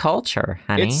 Gay culture,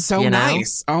 honey. It's so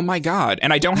nice. Oh my God.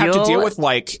 And I don't have to deal with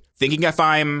like thinking if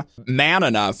I'm man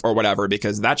enough or whatever,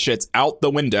 because that shit's out the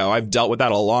window. I've dealt with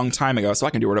that a long time ago, so I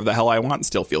can do whatever the hell I want and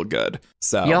still feel good.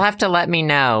 So you'll have to let me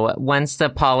know once the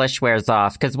polish wears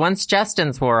off, because once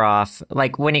Justin's wore off,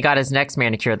 like when he got his next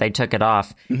manicure, they took it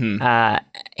off,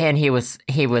 and he was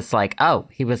like, oh,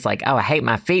 I hate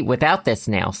my feet without this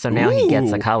nail. So now he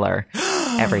gets a color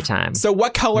every time. So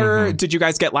what color did you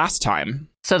guys get last time?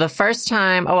 So the first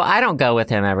time, I don't go with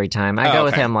him every time. I go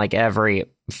with him like every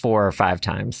 4 or 5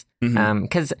 times.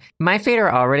 Because my feet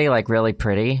are already like really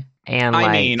pretty. And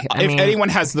I mean, if anyone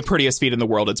has the prettiest feet in the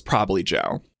world, it's probably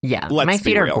Joe. Yeah, my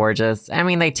feet are gorgeous. I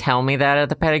mean, they tell me that at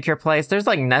the pedicure place. There's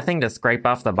like nothing to scrape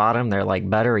off the bottom. They're like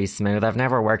buttery smooth. I've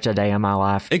never worked a day in my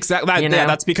life. Exactly. Yeah,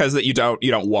 that's because that you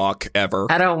don't walk ever.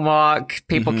 I don't walk.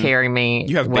 People carry me.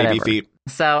 You have baby feet.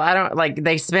 So I don't like,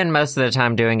 they spend most of the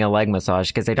time doing a leg massage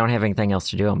because they don't have anything else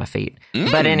to do on my feet.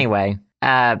 But anyway,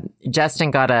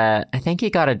 Justin I think he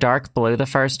got a dark blue the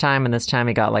first time, and this time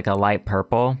he got like a light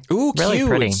purple. Ooh, really cute.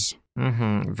 Pretty.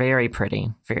 Very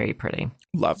pretty. Very pretty.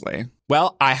 Lovely.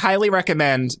 Well, I highly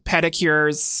recommend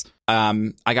pedicures.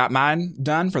 I got mine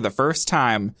done for the first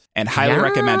time and highly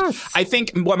recommend. I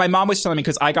think what my mom was telling me,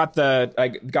 because I got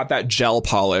that gel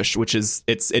polish, which is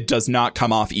it does not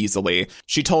come off easily.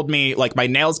 She told me like my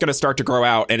nail's going to start to grow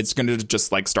out and it's going to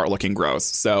just like start looking gross.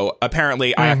 So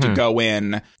apparently I have to go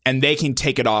in and they can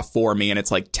take it off for me, and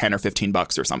it's like $10 or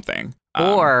 $15 or something.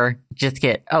 Or just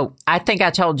get, I think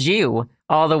I told you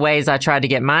all the ways I tried to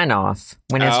get mine off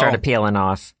when it started peeling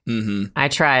off. I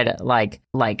tried like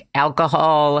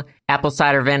alcohol, apple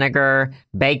cider vinegar,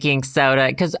 baking soda,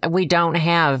 because we don't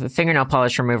have fingernail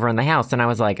polish remover in the house. And I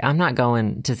was like, I'm not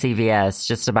going to CVS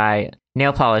just to buy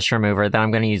nail polish remover that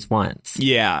I'm going to use once.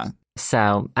 Yeah.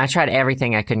 So I tried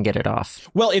everything. I couldn't get it off.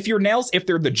 Well, if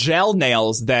they're the gel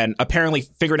nails, then apparently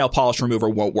fingernail polish remover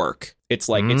won't work. It's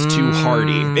like, it's too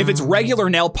hardy. If it's regular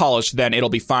nail polish, then it'll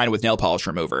be fine with nail polish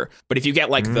remover. But if you get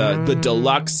like the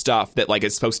deluxe stuff that like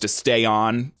is supposed to stay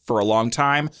on for a long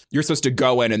time, you're supposed to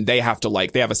go in and they have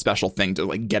a special thing to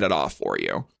like get it off for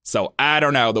you. So I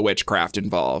don't know the witchcraft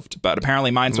involved, but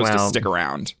apparently mine's supposed to stick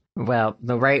around. Well,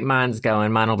 the rate mine's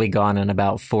going, mine will be gone in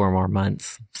about 4 more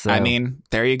months. So I mean,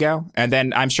 there you go. And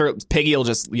then I'm sure Piggy will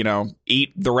just,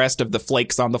 eat the rest of the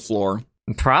flakes on the floor.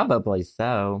 Probably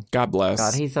so. God bless.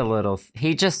 God,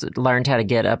 he just learned how to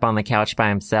get up on the couch by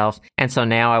himself. And so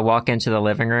now I walk into the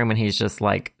living room and he's just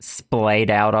like splayed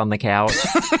out on the couch.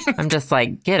 I'm just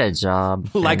like, get a job.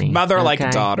 Like honey. mother, okay?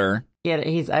 like daughter. Yeah,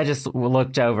 I just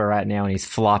looked over right now and he's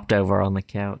flopped over on the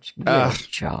couch. Good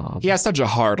job. He has such a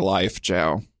hard life,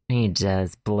 Joe. He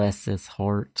does. Bless his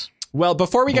heart. Well,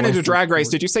 before we get into Drag Race,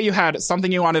 did you say you had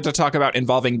something you wanted to talk about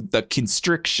involving the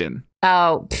constriction?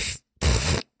 Oh,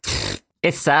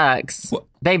 it sucks.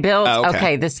 They built,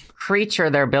 okay, this creature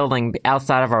they're building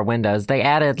outside of our windows, they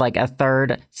added like a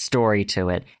third story to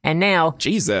it. And now,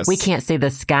 Jesus, we can't see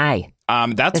the sky.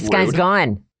 That's the sky's rude.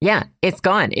 gone. Yeah, it's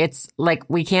gone. It's like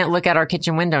we can't look at our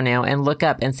kitchen window now and look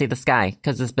up and see the sky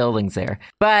because this building's there.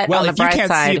 But well, on the if you bright can't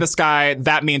side, see the sky,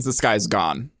 that means the sky's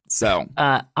gone. So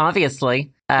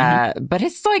obviously. But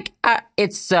it's like,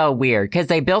 it's so weird because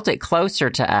they built it closer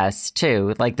to us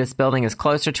too. Like this building is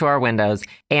closer to our windows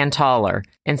and taller.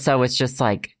 And so it's just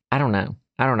like, I don't know.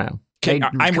 I'm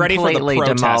ready for the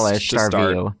protest demolished to our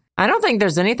start. view. I don't think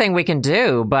there's anything we can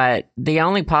do, but the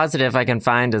only positive I can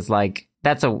find is like,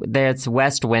 that's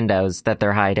west windows that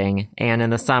they're hiding. And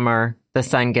in the summer, the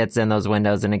sun gets in those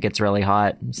windows and it gets really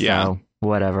hot. So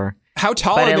whatever. How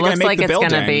tall But are it they going looks to make like the it's building?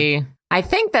 going to be, I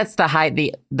think that's the height,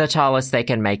 the tallest they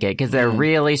can make it because they're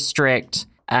really strict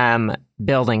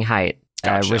building height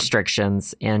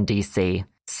restrictions in DC.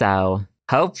 So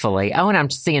hopefully, and I'm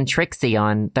seeing Trixie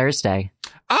on Thursday.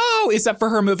 Oh, is that for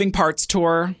her Moving Parts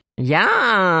tour?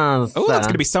 Yes. Oh, that's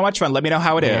going to be so much fun. Let me know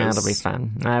how it is. Yeah, it'll be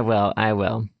fun. I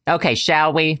will. Okay,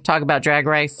 shall we talk about Drag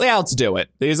Race? Yeah, let's do it.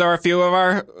 These are a few of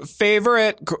our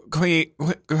favorite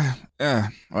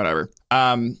whatever.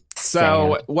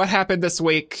 So what happened this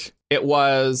week? It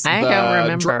was I don't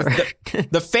remember.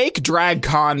 The fake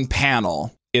DragCon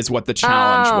panel is what the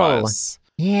challenge was.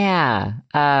 Yeah.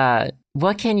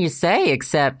 What can you say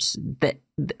except that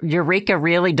Eureka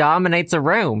really dominates a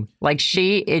room? Like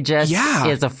it just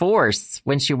is a force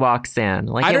when she walks in.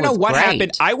 Like I don't know what great.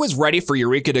 happened. I was ready for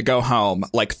Eureka to go home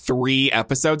like 3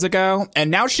 episodes ago,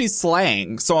 and now she's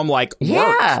slaying. So I'm like,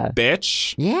 work,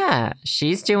 bitch. Yeah,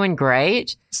 she's doing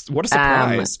great. What a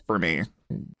surprise for me.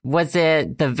 Was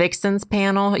it the Vixens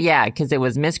panel? Yeah, because it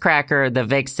was Miss Cracker, the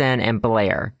Vixen, and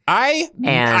Blair. I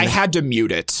had to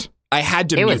mute it. I had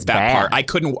to mute that part. I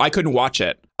couldn't watch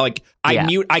it. Like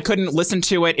I couldn't listen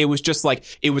to it. It was just like,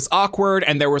 it was awkward.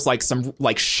 And there was like some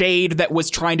like shade that was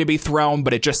trying to be thrown,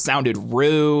 but it just sounded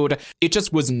rude. It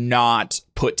just was not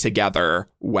put together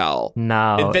well.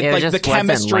 No, it like the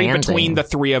chemistry landing. between the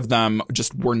three of them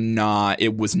just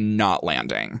it was not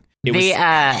landing. It was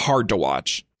hard to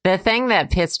watch. The thing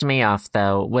that pissed me off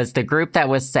though was the group that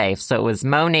was safe. So it was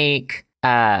Monique.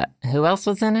 Who else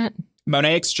was in it?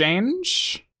 Monet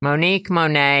Exchange. Monique,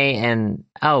 Monet, and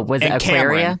was it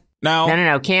Aquaria? Cameron.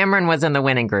 No. Cameron was in the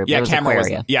winning group. Yeah, it was Cameron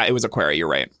Aquaria. it was Aquaria. You're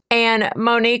right. And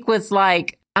Monique was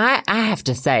like, I have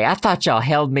to say, I thought y'all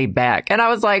held me back. And I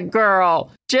was like,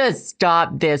 girl, just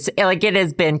stop this. Like, it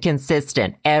has been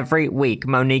consistent every week.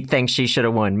 Monique thinks she should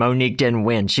have won. Monique didn't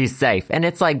win. She's safe. And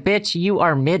it's like, bitch, you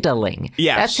are middling.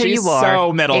 Yeah, that's who she's you are.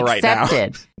 So middle right now.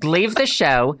 Leave the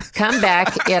show, come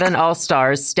back at an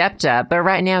All-Stars, stepped up. But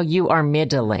right now, you are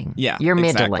middling. Yeah, you're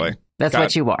middling. Exactly. That's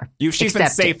what you are. She's been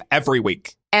safe every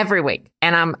week. Every week.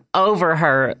 And I'm over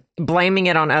her blaming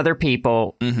it on other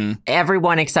people. Mm-hmm.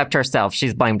 Everyone except herself,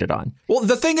 she's blamed it on. Well,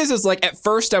 the thing is like, at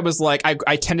first I was like,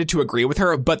 I tended to agree with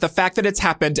her. But the fact that it's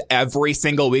happened every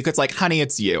single week, it's like, honey,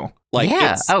 it's you. Like,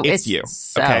 it's you.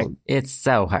 Okay. It's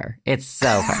so her. It's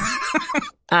so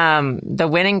her. The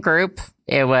winning group,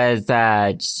 it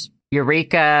was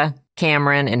Eureka,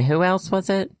 Cameron, and who else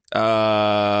was it?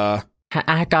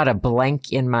 I got a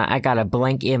blank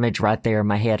image right there in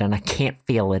my head and I can't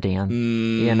feel it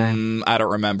in, I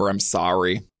don't remember. I'm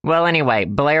sorry. Well, anyway,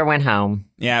 Blair went home.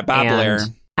 Yeah, bye, Blair.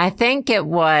 I think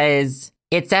it's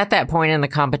at that point in the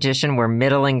competition where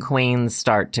middling queens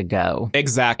start to go.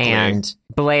 Exactly. And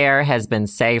Blair has been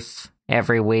safe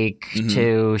every week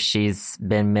too. She's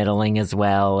been middling as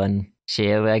well. And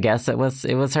I guess it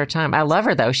was her time. I love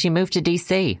her though. She moved to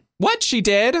DC. What? She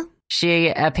did? She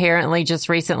apparently just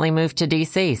recently moved to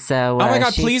DC, so... oh my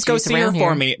God, please go see her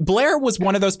for me. Blair was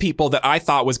one of those people that I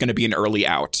thought was going to be an early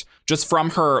out, just from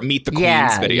her Meet the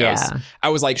Queens videos. Yeah. I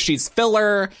was like, she's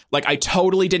filler. Like, I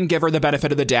totally didn't give her the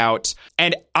benefit of the doubt.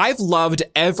 And I've loved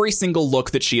every single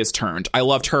look that she has turned. I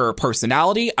loved her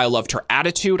personality. I loved her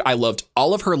attitude. I loved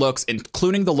all of her looks,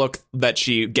 including the look that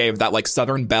she gave, that like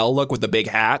Southern Belle look with the big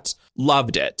hat.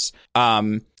 Loved it.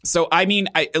 So, I mean,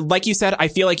 like you said, I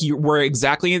feel like you were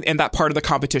exactly in that part of the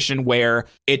competition where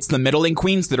it's the middling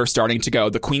queens that are starting to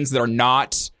go. The queens that are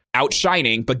not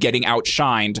outshining, but getting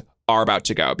outshined are about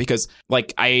to go. Because,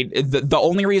 like, the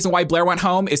only reason why Blair went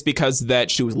home is because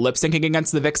that she was lip syncing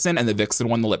against the Vixen and the Vixen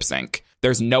won the lip sync.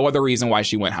 There's no other reason why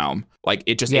she went home. Like,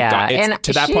 it's to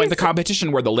that point in the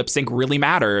competition where the lip sync really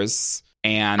matters.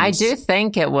 And I do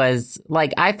think it was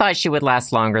like, I thought she would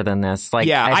last longer than this. Like,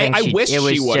 yeah, I wish it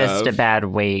was she would just have. a bad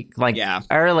week. Like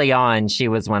early on, she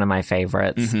was one of my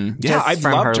favorites. Yeah, I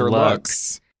loved her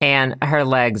looks. And her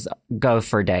legs go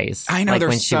for days. I know, like they're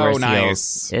when she so wears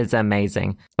nice. heels, it's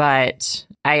amazing. But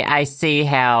I see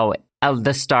how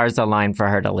the stars align for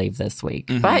her to leave this week.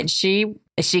 But she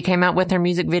came out with her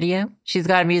music video. She's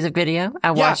got a music video.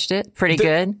 I watched it. Pretty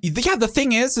good. Yeah, the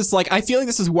thing is like, I feel like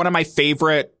this is one of my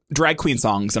favorite drag queen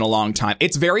songs in a long time.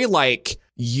 It's very like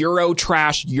Euro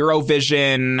trash,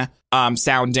 Eurovision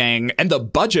sounding, and the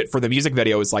budget for the music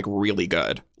video is like really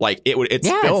good. Like it's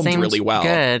filmed really well.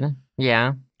 Good.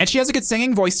 Yeah. And she has a good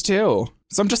singing voice too.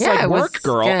 So I'm just like, work,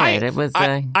 girl.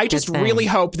 I just really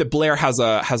hope that Blair has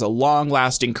a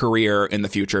long-lasting career in the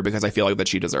future, because I feel like that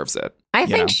she deserves it. I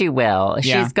think she will.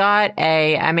 Yeah. She's got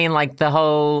like the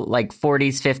whole like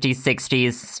 40s, 50s,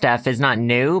 60s stuff is not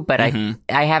new, but I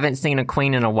haven't seen a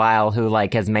queen in a while who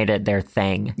like has made it their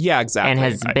thing. Yeah, exactly. And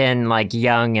has been like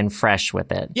young and fresh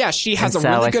with it. Yeah, she has a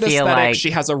really good aesthetic.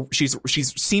 She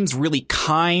seems really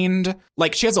kind.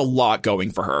 Like, she has a lot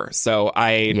going for her. So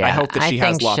I hope that she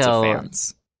has lots of fans.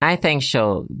 I think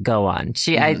she'll go on.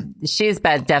 She's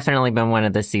definitely been one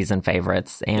of the season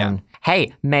favorites. And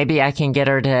hey, maybe I can get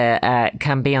her to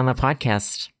come be on the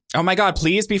podcast. Oh my God,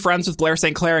 please be friends with Blair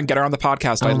St. Clair and get her on the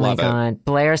podcast. I love it. Oh my God,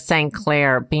 Blair St.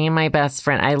 Clair, being my best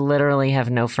friend. I literally have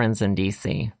no friends in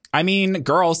DC. I mean,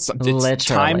 girls, it's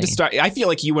time to start. I feel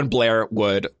like you and Blair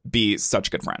would be such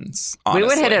good friends, honestly. We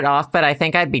would hit it off, but I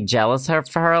think I'd be jealous for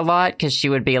her a lot, because she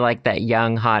would be like that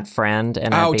young, hot friend.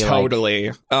 And I'd be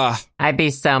totally. I'd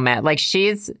be so mad. Like,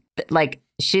 she's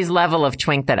level of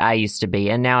twink that I used to be,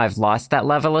 and now I've lost that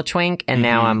level of twink, and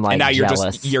now I'm like, and now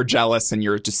jealous. You're jealous, and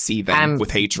you're just seething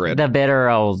with hatred. The bitter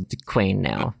old queen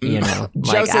now, you know.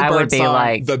 Like, Joseph I would be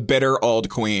like the bitter old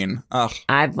queen. Ugh.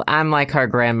 I'm like her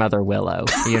grandmother Willow,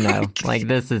 you know. Like,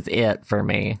 this is it for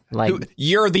me. Like,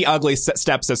 you're the ugly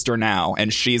stepsister now,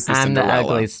 and she's the Cinderella. I'm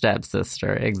the ugly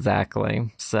stepsister,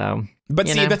 exactly. So. But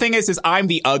see, the thing is I'm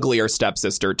the uglier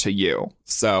stepsister to you.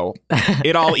 So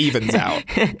it all evens out.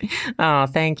 Oh,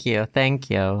 thank you. Thank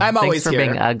you. Thanks always for here.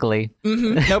 Being ugly.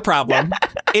 No problem.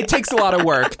 It takes a lot of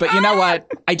work, but you know what?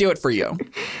 I do it for you.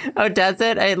 Oh, does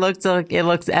it? It looks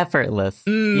effortless.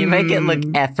 You make it look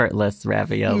effortless,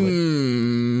 Ravioli.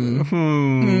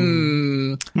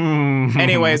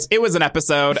 Anyways, it was an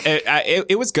episode.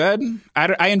 It was good.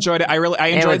 I enjoyed it. I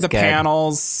enjoyed the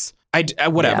panels.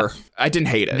 Whatever. Yeah. I didn't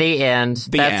hate it. The end.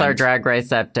 That's our Drag Race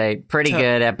update. Pretty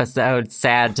good episode.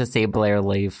 Sad to see Blair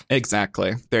leave.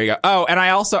 Exactly. There you go. Oh, and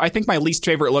I think my least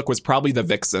favorite look was probably the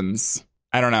Vixens.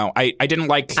 I don't know. I didn't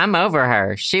like... I'm over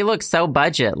her. She looks so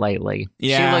budget lately.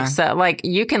 Yeah. She looks so... Like,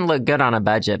 you can look good on a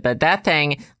budget, but that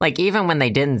thing, like, even when they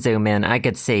didn't zoom in, I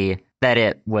could see that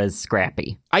it was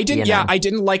scrappy. I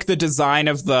didn't like the design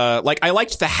of the, like, I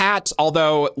liked the hat,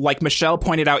 although, like Michelle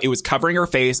pointed out, it was covering her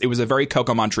face. It was a very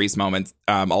Coco Montrese moment,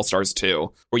 All Stars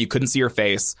 2, where you couldn't see her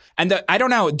face. And I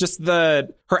don't know, just her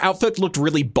outfit looked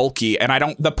really bulky,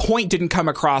 and the point didn't come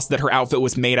across that her outfit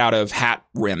was made out of hat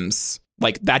rims.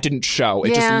 Like, that didn't show.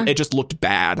 It just looked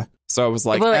bad. So I was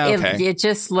like, okay. It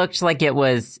just looked like it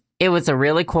was a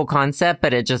really cool concept,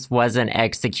 but it just wasn't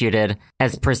executed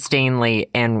as pristinely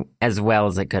and as well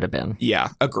as it could have been. Yeah,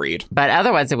 agreed. But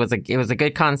otherwise, it was a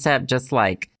good concept. Just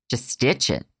stitch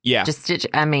it. Yeah. Just stitch.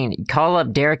 I mean, call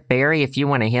up Derek Barry if you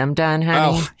want a hem done,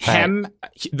 honey. Oh,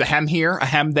 the hem here, a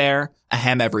hem there, a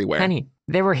hem everywhere. Honey,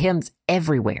 there were hems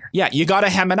everywhere. Yeah, you got to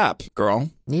hem it up,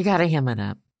 girl. You got to hem it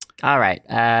up. All right.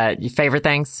 Your favorite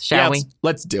things, shall we?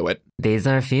 Let's do it. These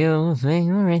are a few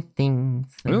favorite things.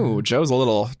 Ooh, Joe's a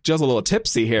little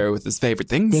tipsy here with his favorite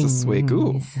things this week.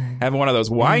 Ooh, having one of those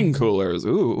wine coolers.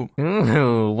 Ooh,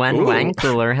 wine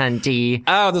cooler, hunty.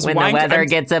 Oh, when the weather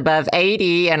gets above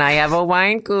 80, and I have a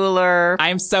wine cooler.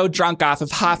 I'm so drunk off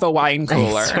of half a wine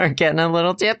cooler. I start getting a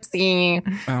little tipsy.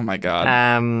 Oh my God.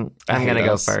 I'm gonna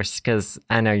go first because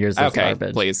I know yours is garbage.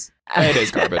 Okay, please. It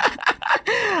is garbage.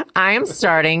 I am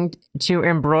starting to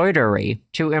embroiderize.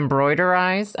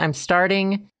 I'm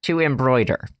starting to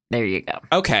embroider. There you go.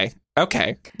 Okay.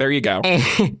 There you go.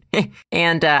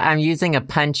 And I'm using a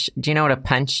punch. Do you know what a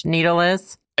punch needle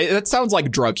is? That sounds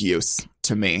like drug use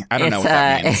to me. I don't know what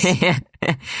that means.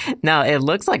 No, it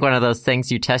looks like one of those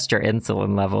things you test your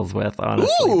insulin levels with,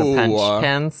 honestly. Ooh. The punch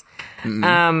pens.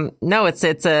 No, it's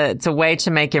a way to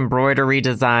make embroidery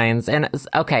designs. And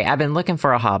okay, I've been looking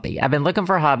for a hobby.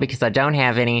 Because I don't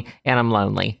have any and I'm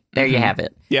lonely. There you have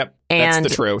it. Yep. That's the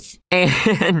truth.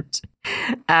 And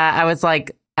I was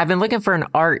like, I've been looking for an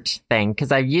art thing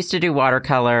because I used to do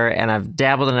watercolor and I've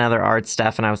dabbled in other art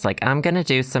stuff. And I was like, I'm going to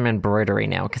do some embroidery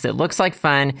now because it looks like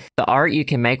fun. The art you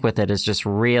can make with it is just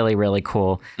really, really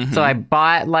cool. Mm-hmm. So I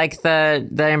bought like the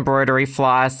embroidery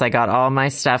floss. I got all my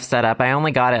stuff set up. I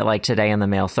only got it like today in the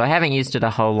mail, so I haven't used it a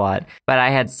whole lot. But I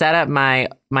had set up my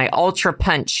Ultra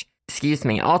Punch. Excuse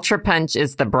me. Ultra Punch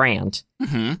is the brand.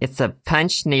 Mm-hmm. It's a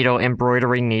punch needle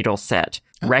embroidery needle set.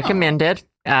 Oh. Recommended.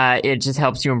 It just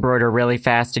helps you embroider really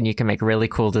fast and you can make really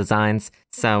cool designs.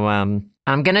 So I'm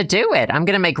going to do it. I'm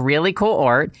going to make really cool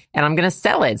art and I'm going to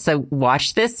sell it. So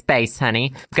watch this space,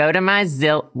 honey. Go to my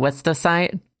what's the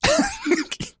site?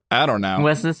 I don't know.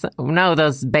 What's this? No,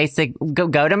 those basic.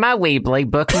 Go to my Weebly.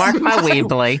 Bookmark my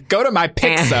Weebly. Go to my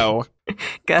Pixo.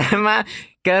 Go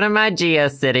to my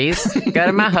GeoCities. Go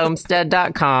to my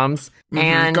homestead.coms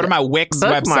and go to my Wix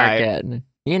website. It.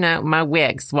 You know, my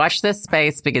Wix. Watch this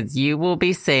space because you will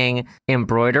be seeing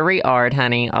embroidery art,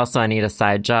 honey. Also, I need a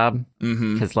side job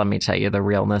because let me tell you the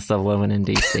realness of living in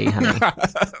DC,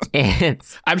 honey.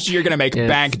 I'm sure you're going to make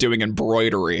bank doing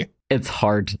embroidery. It's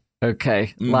hard.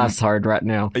 Okay. Life's hard right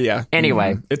now. Yeah.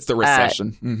 Anyway. It's the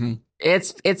recession.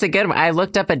 It's a good one. I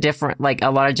looked up a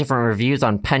lot of different reviews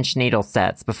on punch needle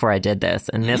sets before I did this,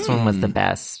 and this one was the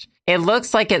best. It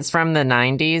looks like it's from the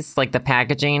 90s. Like the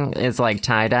packaging is like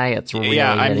tie-dye. It's really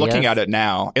I'm looking at it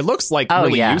now. It looks like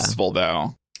really useful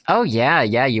though. Oh, yeah.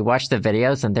 You watch the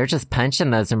videos and they're just punching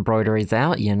those embroideries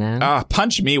out, you know?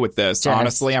 Punch me with this.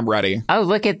 Honestly, I'm ready. Oh,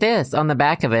 look at this. On the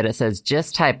back of it, it says,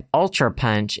 just type Ultra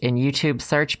Punch in YouTube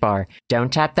search bar.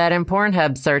 Don't type that in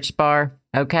Pornhub search bar.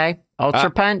 Okay? Ultra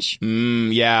Punch?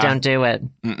 Yeah. Don't do it.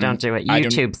 Don't do it.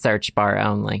 YouTube search bar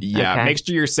only. Yeah. Okay? Make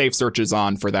sure your safe search is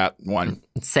on for that one.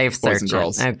 Safe search.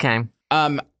 Okay.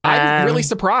 I'm really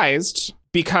surprised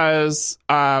because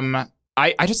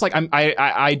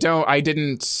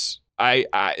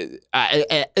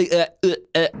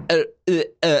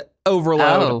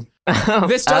overload.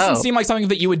 This doesn't seem like something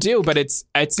that you would do, but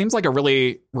it seems like a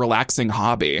really relaxing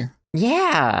hobby.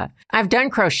 Yeah. I've done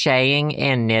crocheting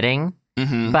and knitting,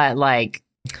 but like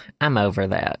I'm over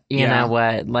that. You know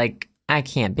what? Like I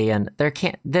can't be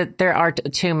there are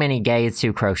too many gays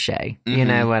who crochet. You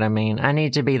know what I mean? I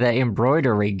need to be the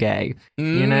embroidery gay,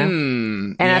 you know?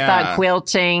 And I thought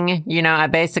quilting, I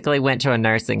basically went to a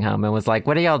nursing home and was like,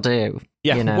 what do y'all do?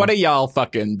 Yeah, what do y'all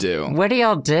fucking do? What do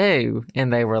y'all do?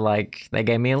 And they were like, they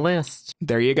gave me a list.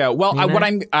 There you go. Well,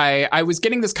 I was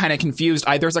getting this kind of confused.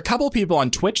 There's a couple people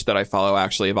on Twitch that I follow,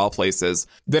 actually, of all places,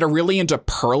 that are really into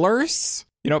purlers.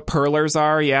 You know what purlers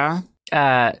are, yeah?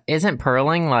 Isn't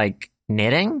purling like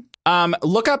knitting?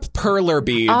 Look up purler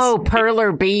beads. Oh,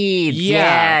 purler beads.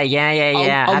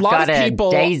 Yeah. I've got a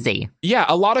daisy. Yeah,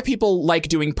 a lot of people like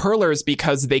doing purlers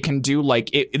because they can do they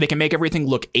can make everything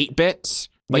look 8-bit.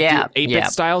 Do 8-bit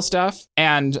style stuff.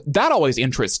 And that always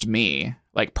interests me,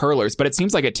 like purlers, but it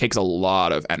seems like it takes a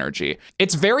lot of energy.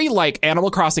 It's very like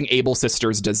Animal Crossing Able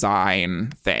Sisters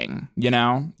design thing,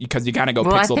 because you kind of go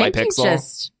pixel by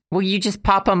pixel. You just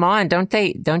pop them on. Don't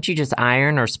you just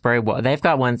iron or spray water? They've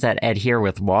got ones that adhere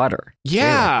with water.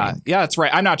 Yeah. Yeah, that's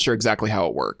right. I'm not sure exactly how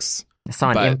it works. It's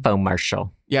on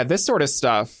infomercial. Yeah, this sort of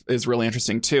stuff is really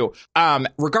interesting too.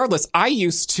 Regardless,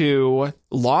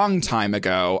 long time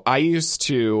ago, I used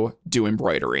to do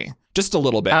embroidery. Just a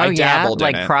little bit. I dabbled in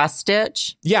it. Like cross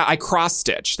stitch? Yeah, I cross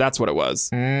stitch. That's what it was.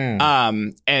 And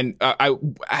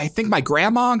I think my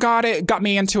grandma got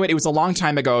me into it. It was a long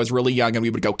time ago. I was really young and we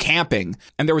would go camping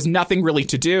and there was nothing really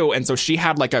to do. And so she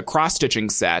had like a cross stitching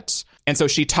set. And so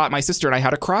she taught my sister and I how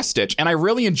to cross stitch. And I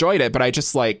really enjoyed it. But I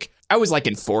was like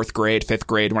in 4th grade, 5th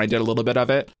grade when I did a little bit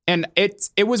of it. And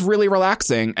it was really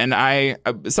relaxing. And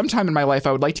sometime in my life,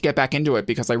 I would like to get back into it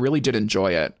because I really did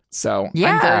enjoy it. So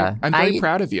I'm very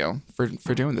proud of you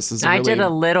for doing this. I did a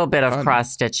little bit of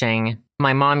cross stitching.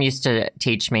 My mom used to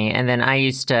teach me. And then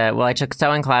I took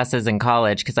sewing classes in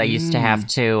college because I used to have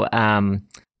to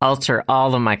alter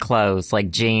all of my clothes, like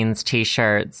jeans,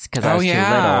 t-shirts, because I was too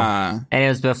little. And it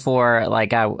was before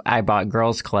I bought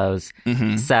girls' clothes.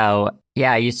 So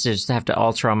yeah, I used to just have to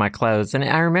alter all my clothes. And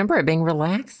I remember it being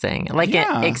relaxing.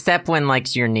 Except when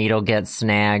your needle gets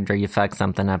snagged or you fuck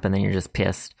something up and then you're just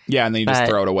pissed. Yeah, and then you just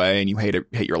throw it away and you hate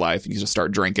your life and you just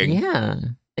start drinking. Yeah.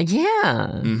 Do you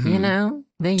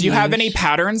have any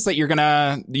patterns that you're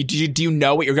gonna, do you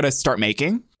know what you're gonna start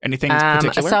making? Anything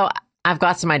particular? So I've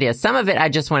got some ideas. Some of it, I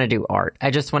just want to do art.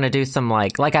 I just want to do some I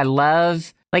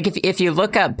love, if you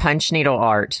look up punch needle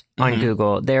art on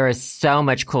Google, there is so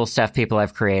much cool stuff people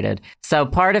have created. So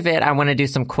part of it, I want to do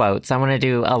some quotes. I want to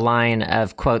do a line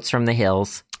of quotes from the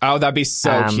hills. Oh, that'd be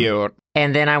so cute.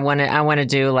 And then I want to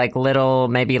do little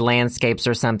maybe landscapes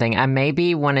or something. I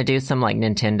maybe want to do some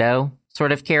Nintendo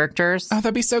sort of characters. Oh,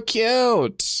 that'd be so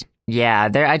cute. Yeah,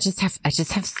 I just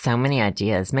have so many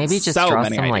ideas. Maybe just so draw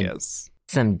many some ideas.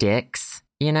 like some dicks,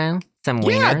 some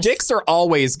wieners. Yeah, dicks are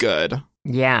always good.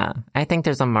 Yeah, I think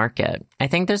there's a market. I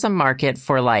think there's a market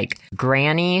for like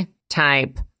granny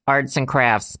type arts and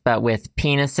crafts, but with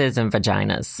penises and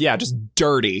vaginas. Yeah, just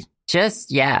dirty.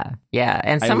 Yeah.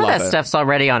 And some of that stuff's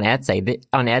already on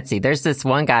Etsy. There's this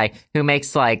one guy who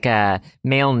makes like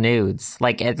male nudes,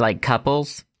 like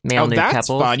couples, male nude that's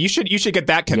couples. Fun. You should get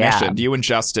that commissioned, you and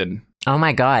Justin. Oh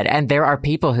my God. And there are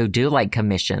people who do like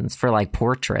commissions for like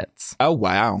portraits. Oh,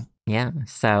 wow. Yeah.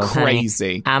 So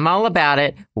crazy. Honey, I'm all about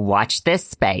it. Watch this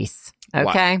space.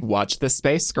 Okay. Watch this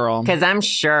space, girl. Because I'm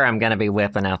sure I'm going to be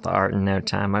whipping out the art in no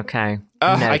time. Okay.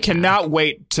 I cannot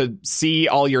wait to see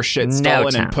all your shit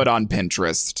stolen and put on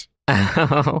Pinterest.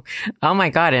 Oh my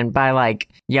God. And by like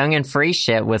Young and Free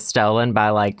shit was stolen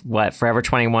by like what, Forever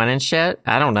 21 and shit?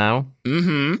 I don't know.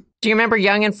 Mm-hmm. Do you remember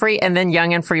Young and Free? And then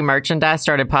Young and Free merchandise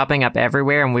started popping up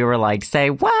everywhere. And we were like,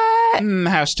 say what?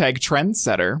 Hashtag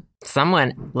trendsetter.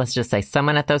 Let's just say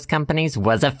someone at those companies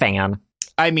was a fan.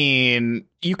 I mean,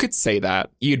 you could say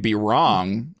that. You'd be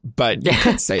wrong, but you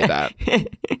could say that.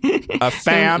 A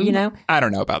fan? I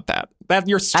don't know about that. That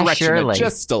you're stretching it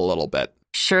just a little bit.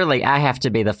 Surely I have to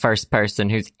be the first person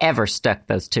who's ever stuck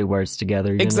those two words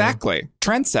together. Exactly.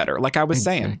 Trendsetter, like I was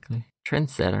saying.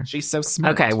 Trendsetter. She's so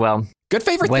smart. Okay, well. Good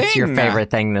favorite thing. What's your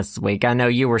favorite thing this week? I know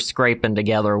you were scraping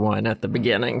together one at the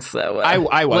beginning, so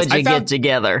I was. What'd you get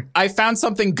together? I found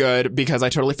something good because I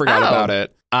totally forgot about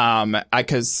it.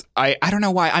 Because I don't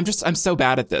know why. I'm so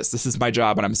bad at this. This is my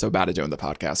job, and I'm so bad at doing the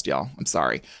podcast, y'all. I'm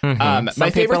sorry. Mm-hmm.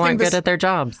 Some people aren't good at their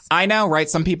jobs. I know, right?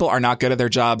 Some people are not good at their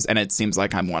jobs, and it seems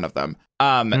like I'm one of them.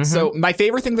 So my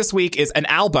favorite thing this week is an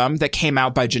album that came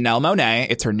out by Janelle Monáe.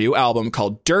 It's her new album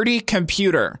called Dirty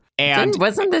Computer. And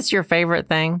wasn't this your favorite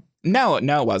thing? No,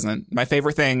 it wasn't. My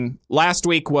favorite thing last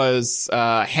week was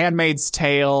Handmaid's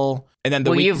Tale. And then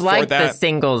the week you've before liked that, the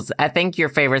singles. I think your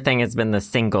favorite thing has been the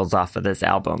singles off of this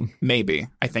album. Maybe.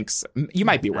 I think so. You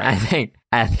might be right.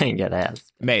 I think it has.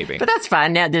 Maybe. But that's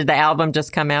fine. Now, did the album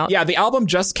just come out? Yeah, the album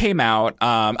just came out.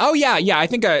 Yeah. I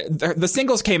think the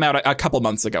singles came out a couple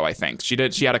months ago, I think. She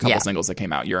had a couple singles that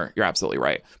came out. You're absolutely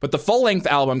right. But the full-length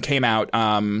album came out,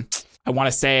 I want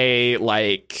to say,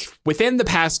 like, within the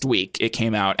past week, it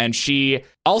came out. And she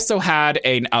also had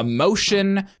an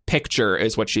emotion picture,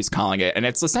 is what she's calling it. And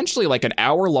it's essentially like an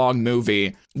hour-long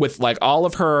movie with, like, all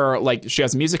of her, like, she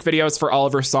has music videos for all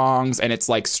of her songs. And it's,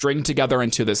 like, stringed together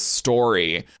into this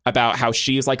story about how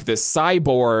she's, like, this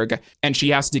cyborg and she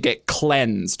has to get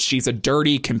cleansed. She's a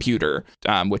dirty computer,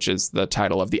 which is the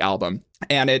title of the album.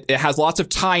 And it has lots of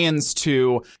tie-ins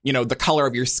to, the color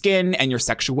of your skin and your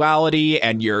sexuality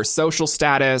and your social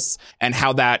status and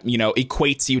how that,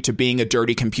 equates you to being a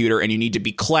dirty computer and you need to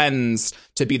be cleansed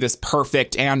to be this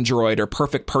perfect android or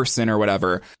perfect person or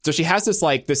whatever. So she has this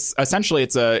essentially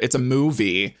it's a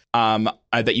movie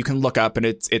that you can look up, and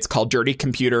it's called Dirty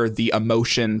Computer, the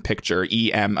Emotion Picture,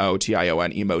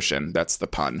 EMOTION, emotion. That's the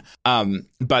pun.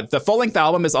 But the full-length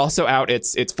album is also out.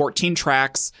 It's 14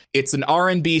 tracks. It's an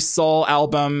R&B soul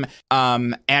album.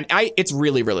 And it's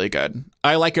really, really good.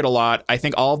 I like it a lot. I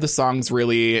think all of the songs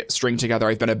really string together.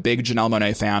 I've been a big Janelle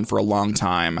Monáe fan for a long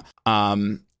time.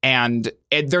 And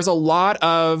there's a lot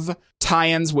of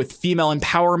tie-ins with female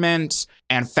empowerment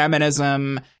and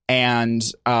feminism. And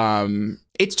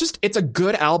it's a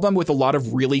good album with a lot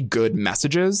of really good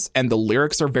messages. And the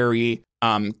lyrics are very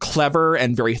clever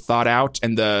and very thought out.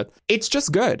 And it's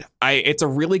just good. It's a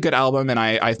really good album, and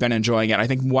I've been enjoying it. I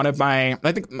think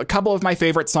a couple of my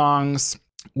favorite songs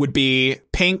would be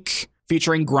Pink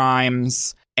featuring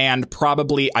Grimes, and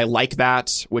probably I Like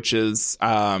That, which is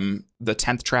the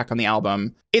 10th track on the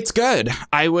album. It's good.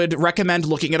 I would recommend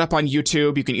looking it up on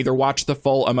YouTube. You can either watch the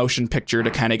full emotion picture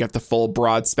to kind of get the full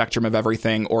broad spectrum of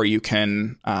everything, or you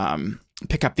can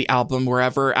pick up the album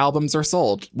wherever albums are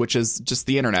sold, which is just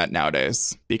the internet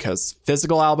nowadays, because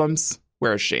physical albums,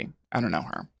 where is she? I don't know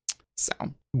her. So.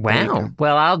 Wow.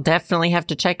 Well, I'll definitely have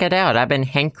to check it out. I've been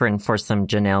hankering for some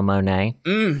Janelle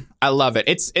Monáe. I love it.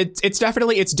 It's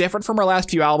definitely different from her last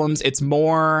few albums. It's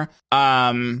more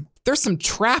there's some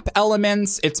trap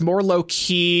elements. It's more low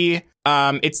key.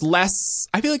 It's less.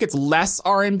 I feel like it's less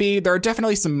R&B. There are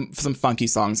definitely some funky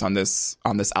songs on this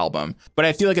album, but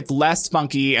I feel like it's less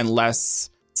funky and less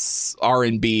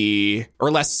R&B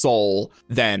or less soul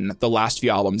than the last few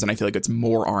albums, and I feel like it's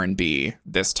more R&B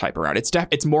this type around.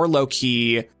 It's more low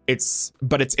key. It's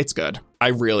good. I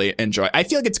really enjoy it. I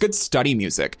feel like it's good study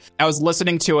music. I was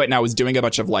listening to it and I was doing a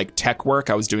bunch of like tech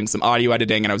work. I was doing some audio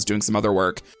editing and I was doing some other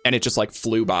work, and it just like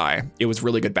flew by. It was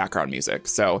really good background music.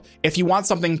 So if you want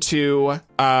something to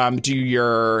do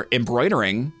your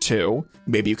embroidering to,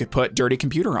 maybe you could put Dirty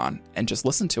Computer on and just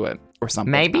listen to it or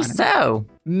something. Maybe so.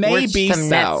 Maybe some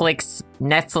so.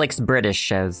 Netflix British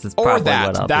shows is or probably that.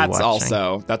 what I'll That's be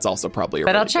watching. That's also probably.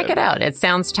 But I'll check it out. It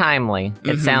sounds timely.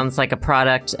 It sounds like a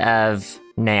product of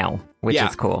now, which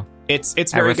is cool. It's a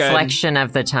very reflection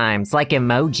of the times, like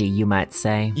emoji, you might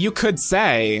say. You could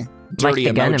say dirty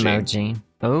like the emoji. gun emoji.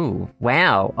 Oh,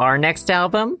 wow. Our next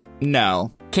album?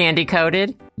 No. Candy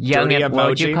coated. Young Dirty what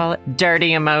would you emoji? call it?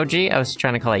 Dirty emoji. I was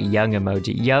trying to call it young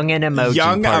emoji. Young and emoji.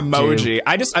 Young part emoji. 2.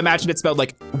 I just imagined it spelled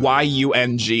like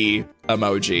YUNG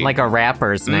emoji. Like a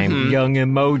rapper's name. Young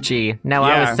emoji. No, I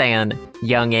Yeah. was saying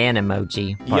young and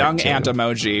emoji. part Young 2. and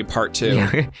emoji part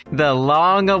 2. The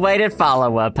long-awaited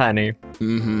follow-up, honey.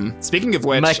 Speaking of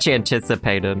which, Much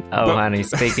anticipated. Oh, honey,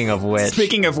 speaking of which.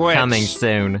 Coming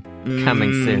soon.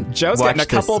 Coming soon. Joe's Watch getting a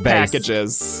couple this space.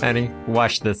 packages. Honey,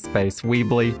 watch this space.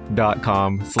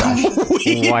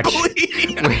 Weebly.com/watch.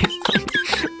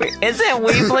 Isn't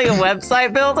Weebly a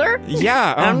website builder?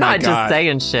 Yeah, oh I'm my not God. just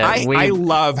saying shit. I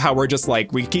love how we're just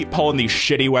like, we keep pulling these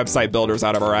shitty website builders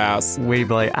out of our ass.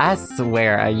 Weebly. I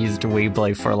swear I used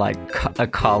Weebly for like a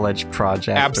college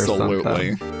project Absolutely. or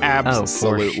something.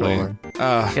 Absolutely. Oh, for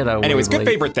sure. Good old Anyways, good Weebly.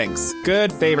 favorite things.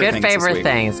 Good favorite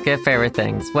things. Good favorite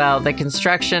things. Well, the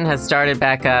construction has started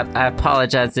back up. I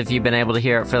apologize if you've been able to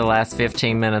hear it for the last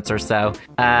 15 minutes or so.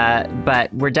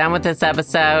 But we're done with this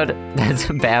episode. That's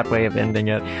a bad way of ending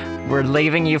it. We're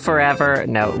leaving you forever.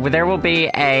 No, there will be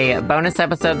a bonus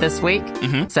episode this week.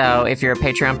 So if you're a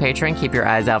Patreon patron, keep your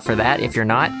eyes out for that. If you're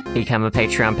not, become a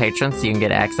Patreon patron so you can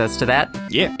get access to that.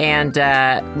 Yeah. And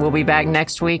we'll be back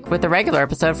next week with a regular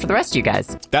episode for the rest of you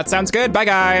guys. That sounds good. Bye,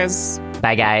 guys.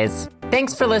 Bye, guys.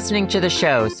 Thanks for listening to the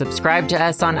show. Subscribe to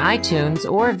us on iTunes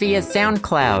or via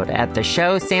SoundCloud at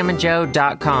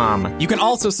theshowsamandjoe.com. You can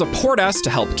also support us to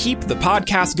help keep the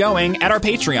podcast going at our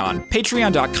Patreon,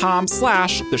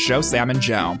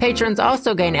 patreon.com/theshowsamandjoe. Patrons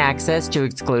also gain access to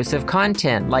exclusive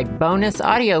content like bonus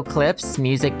audio clips,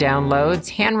 music downloads,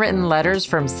 handwritten letters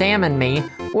from Sam and me,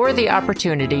 or the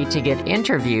opportunity to get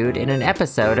interviewed in an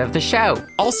episode of the show.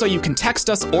 Also, you can text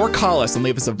us or call us and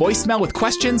leave us a voicemail with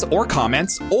questions or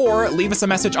comments, or leave us a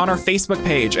message on our Facebook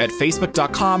page at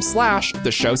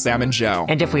facebook.com/theshowsamandjoe.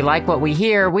 And if we like what we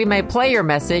hear, we may play your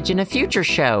message in a future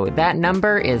show. That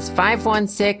number is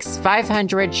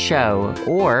 516-500-SHOW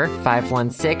or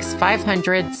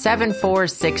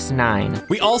 516-500-7469.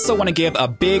 We also want to give a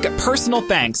big personal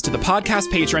thanks to the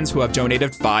podcast patrons who have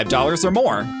donated $5 or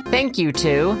more. Thank you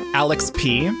to Alex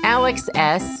P., Alex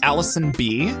S., Allison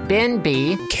B., Ben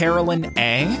B., Carolyn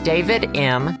A., David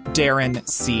M., Darren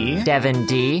C., Devin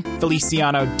D.,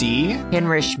 Feliciano D.,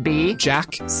 Henrich B.,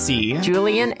 Jack C.,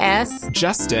 Julian S.,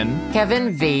 Justin,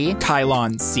 Kevin V.,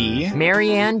 Kylon C.,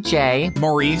 Marianne J.,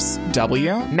 Maurice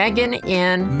W., Megan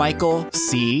N., Michael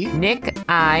C., Nick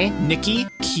I., Nikki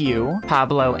Q.,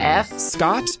 Pablo F.,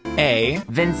 Scott A.,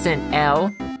 Vincent L.,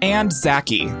 and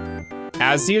Zachy.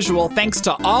 As usual, thanks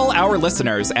to all our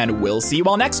listeners, and we'll see you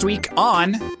all next week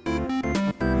on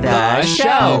The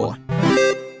Show.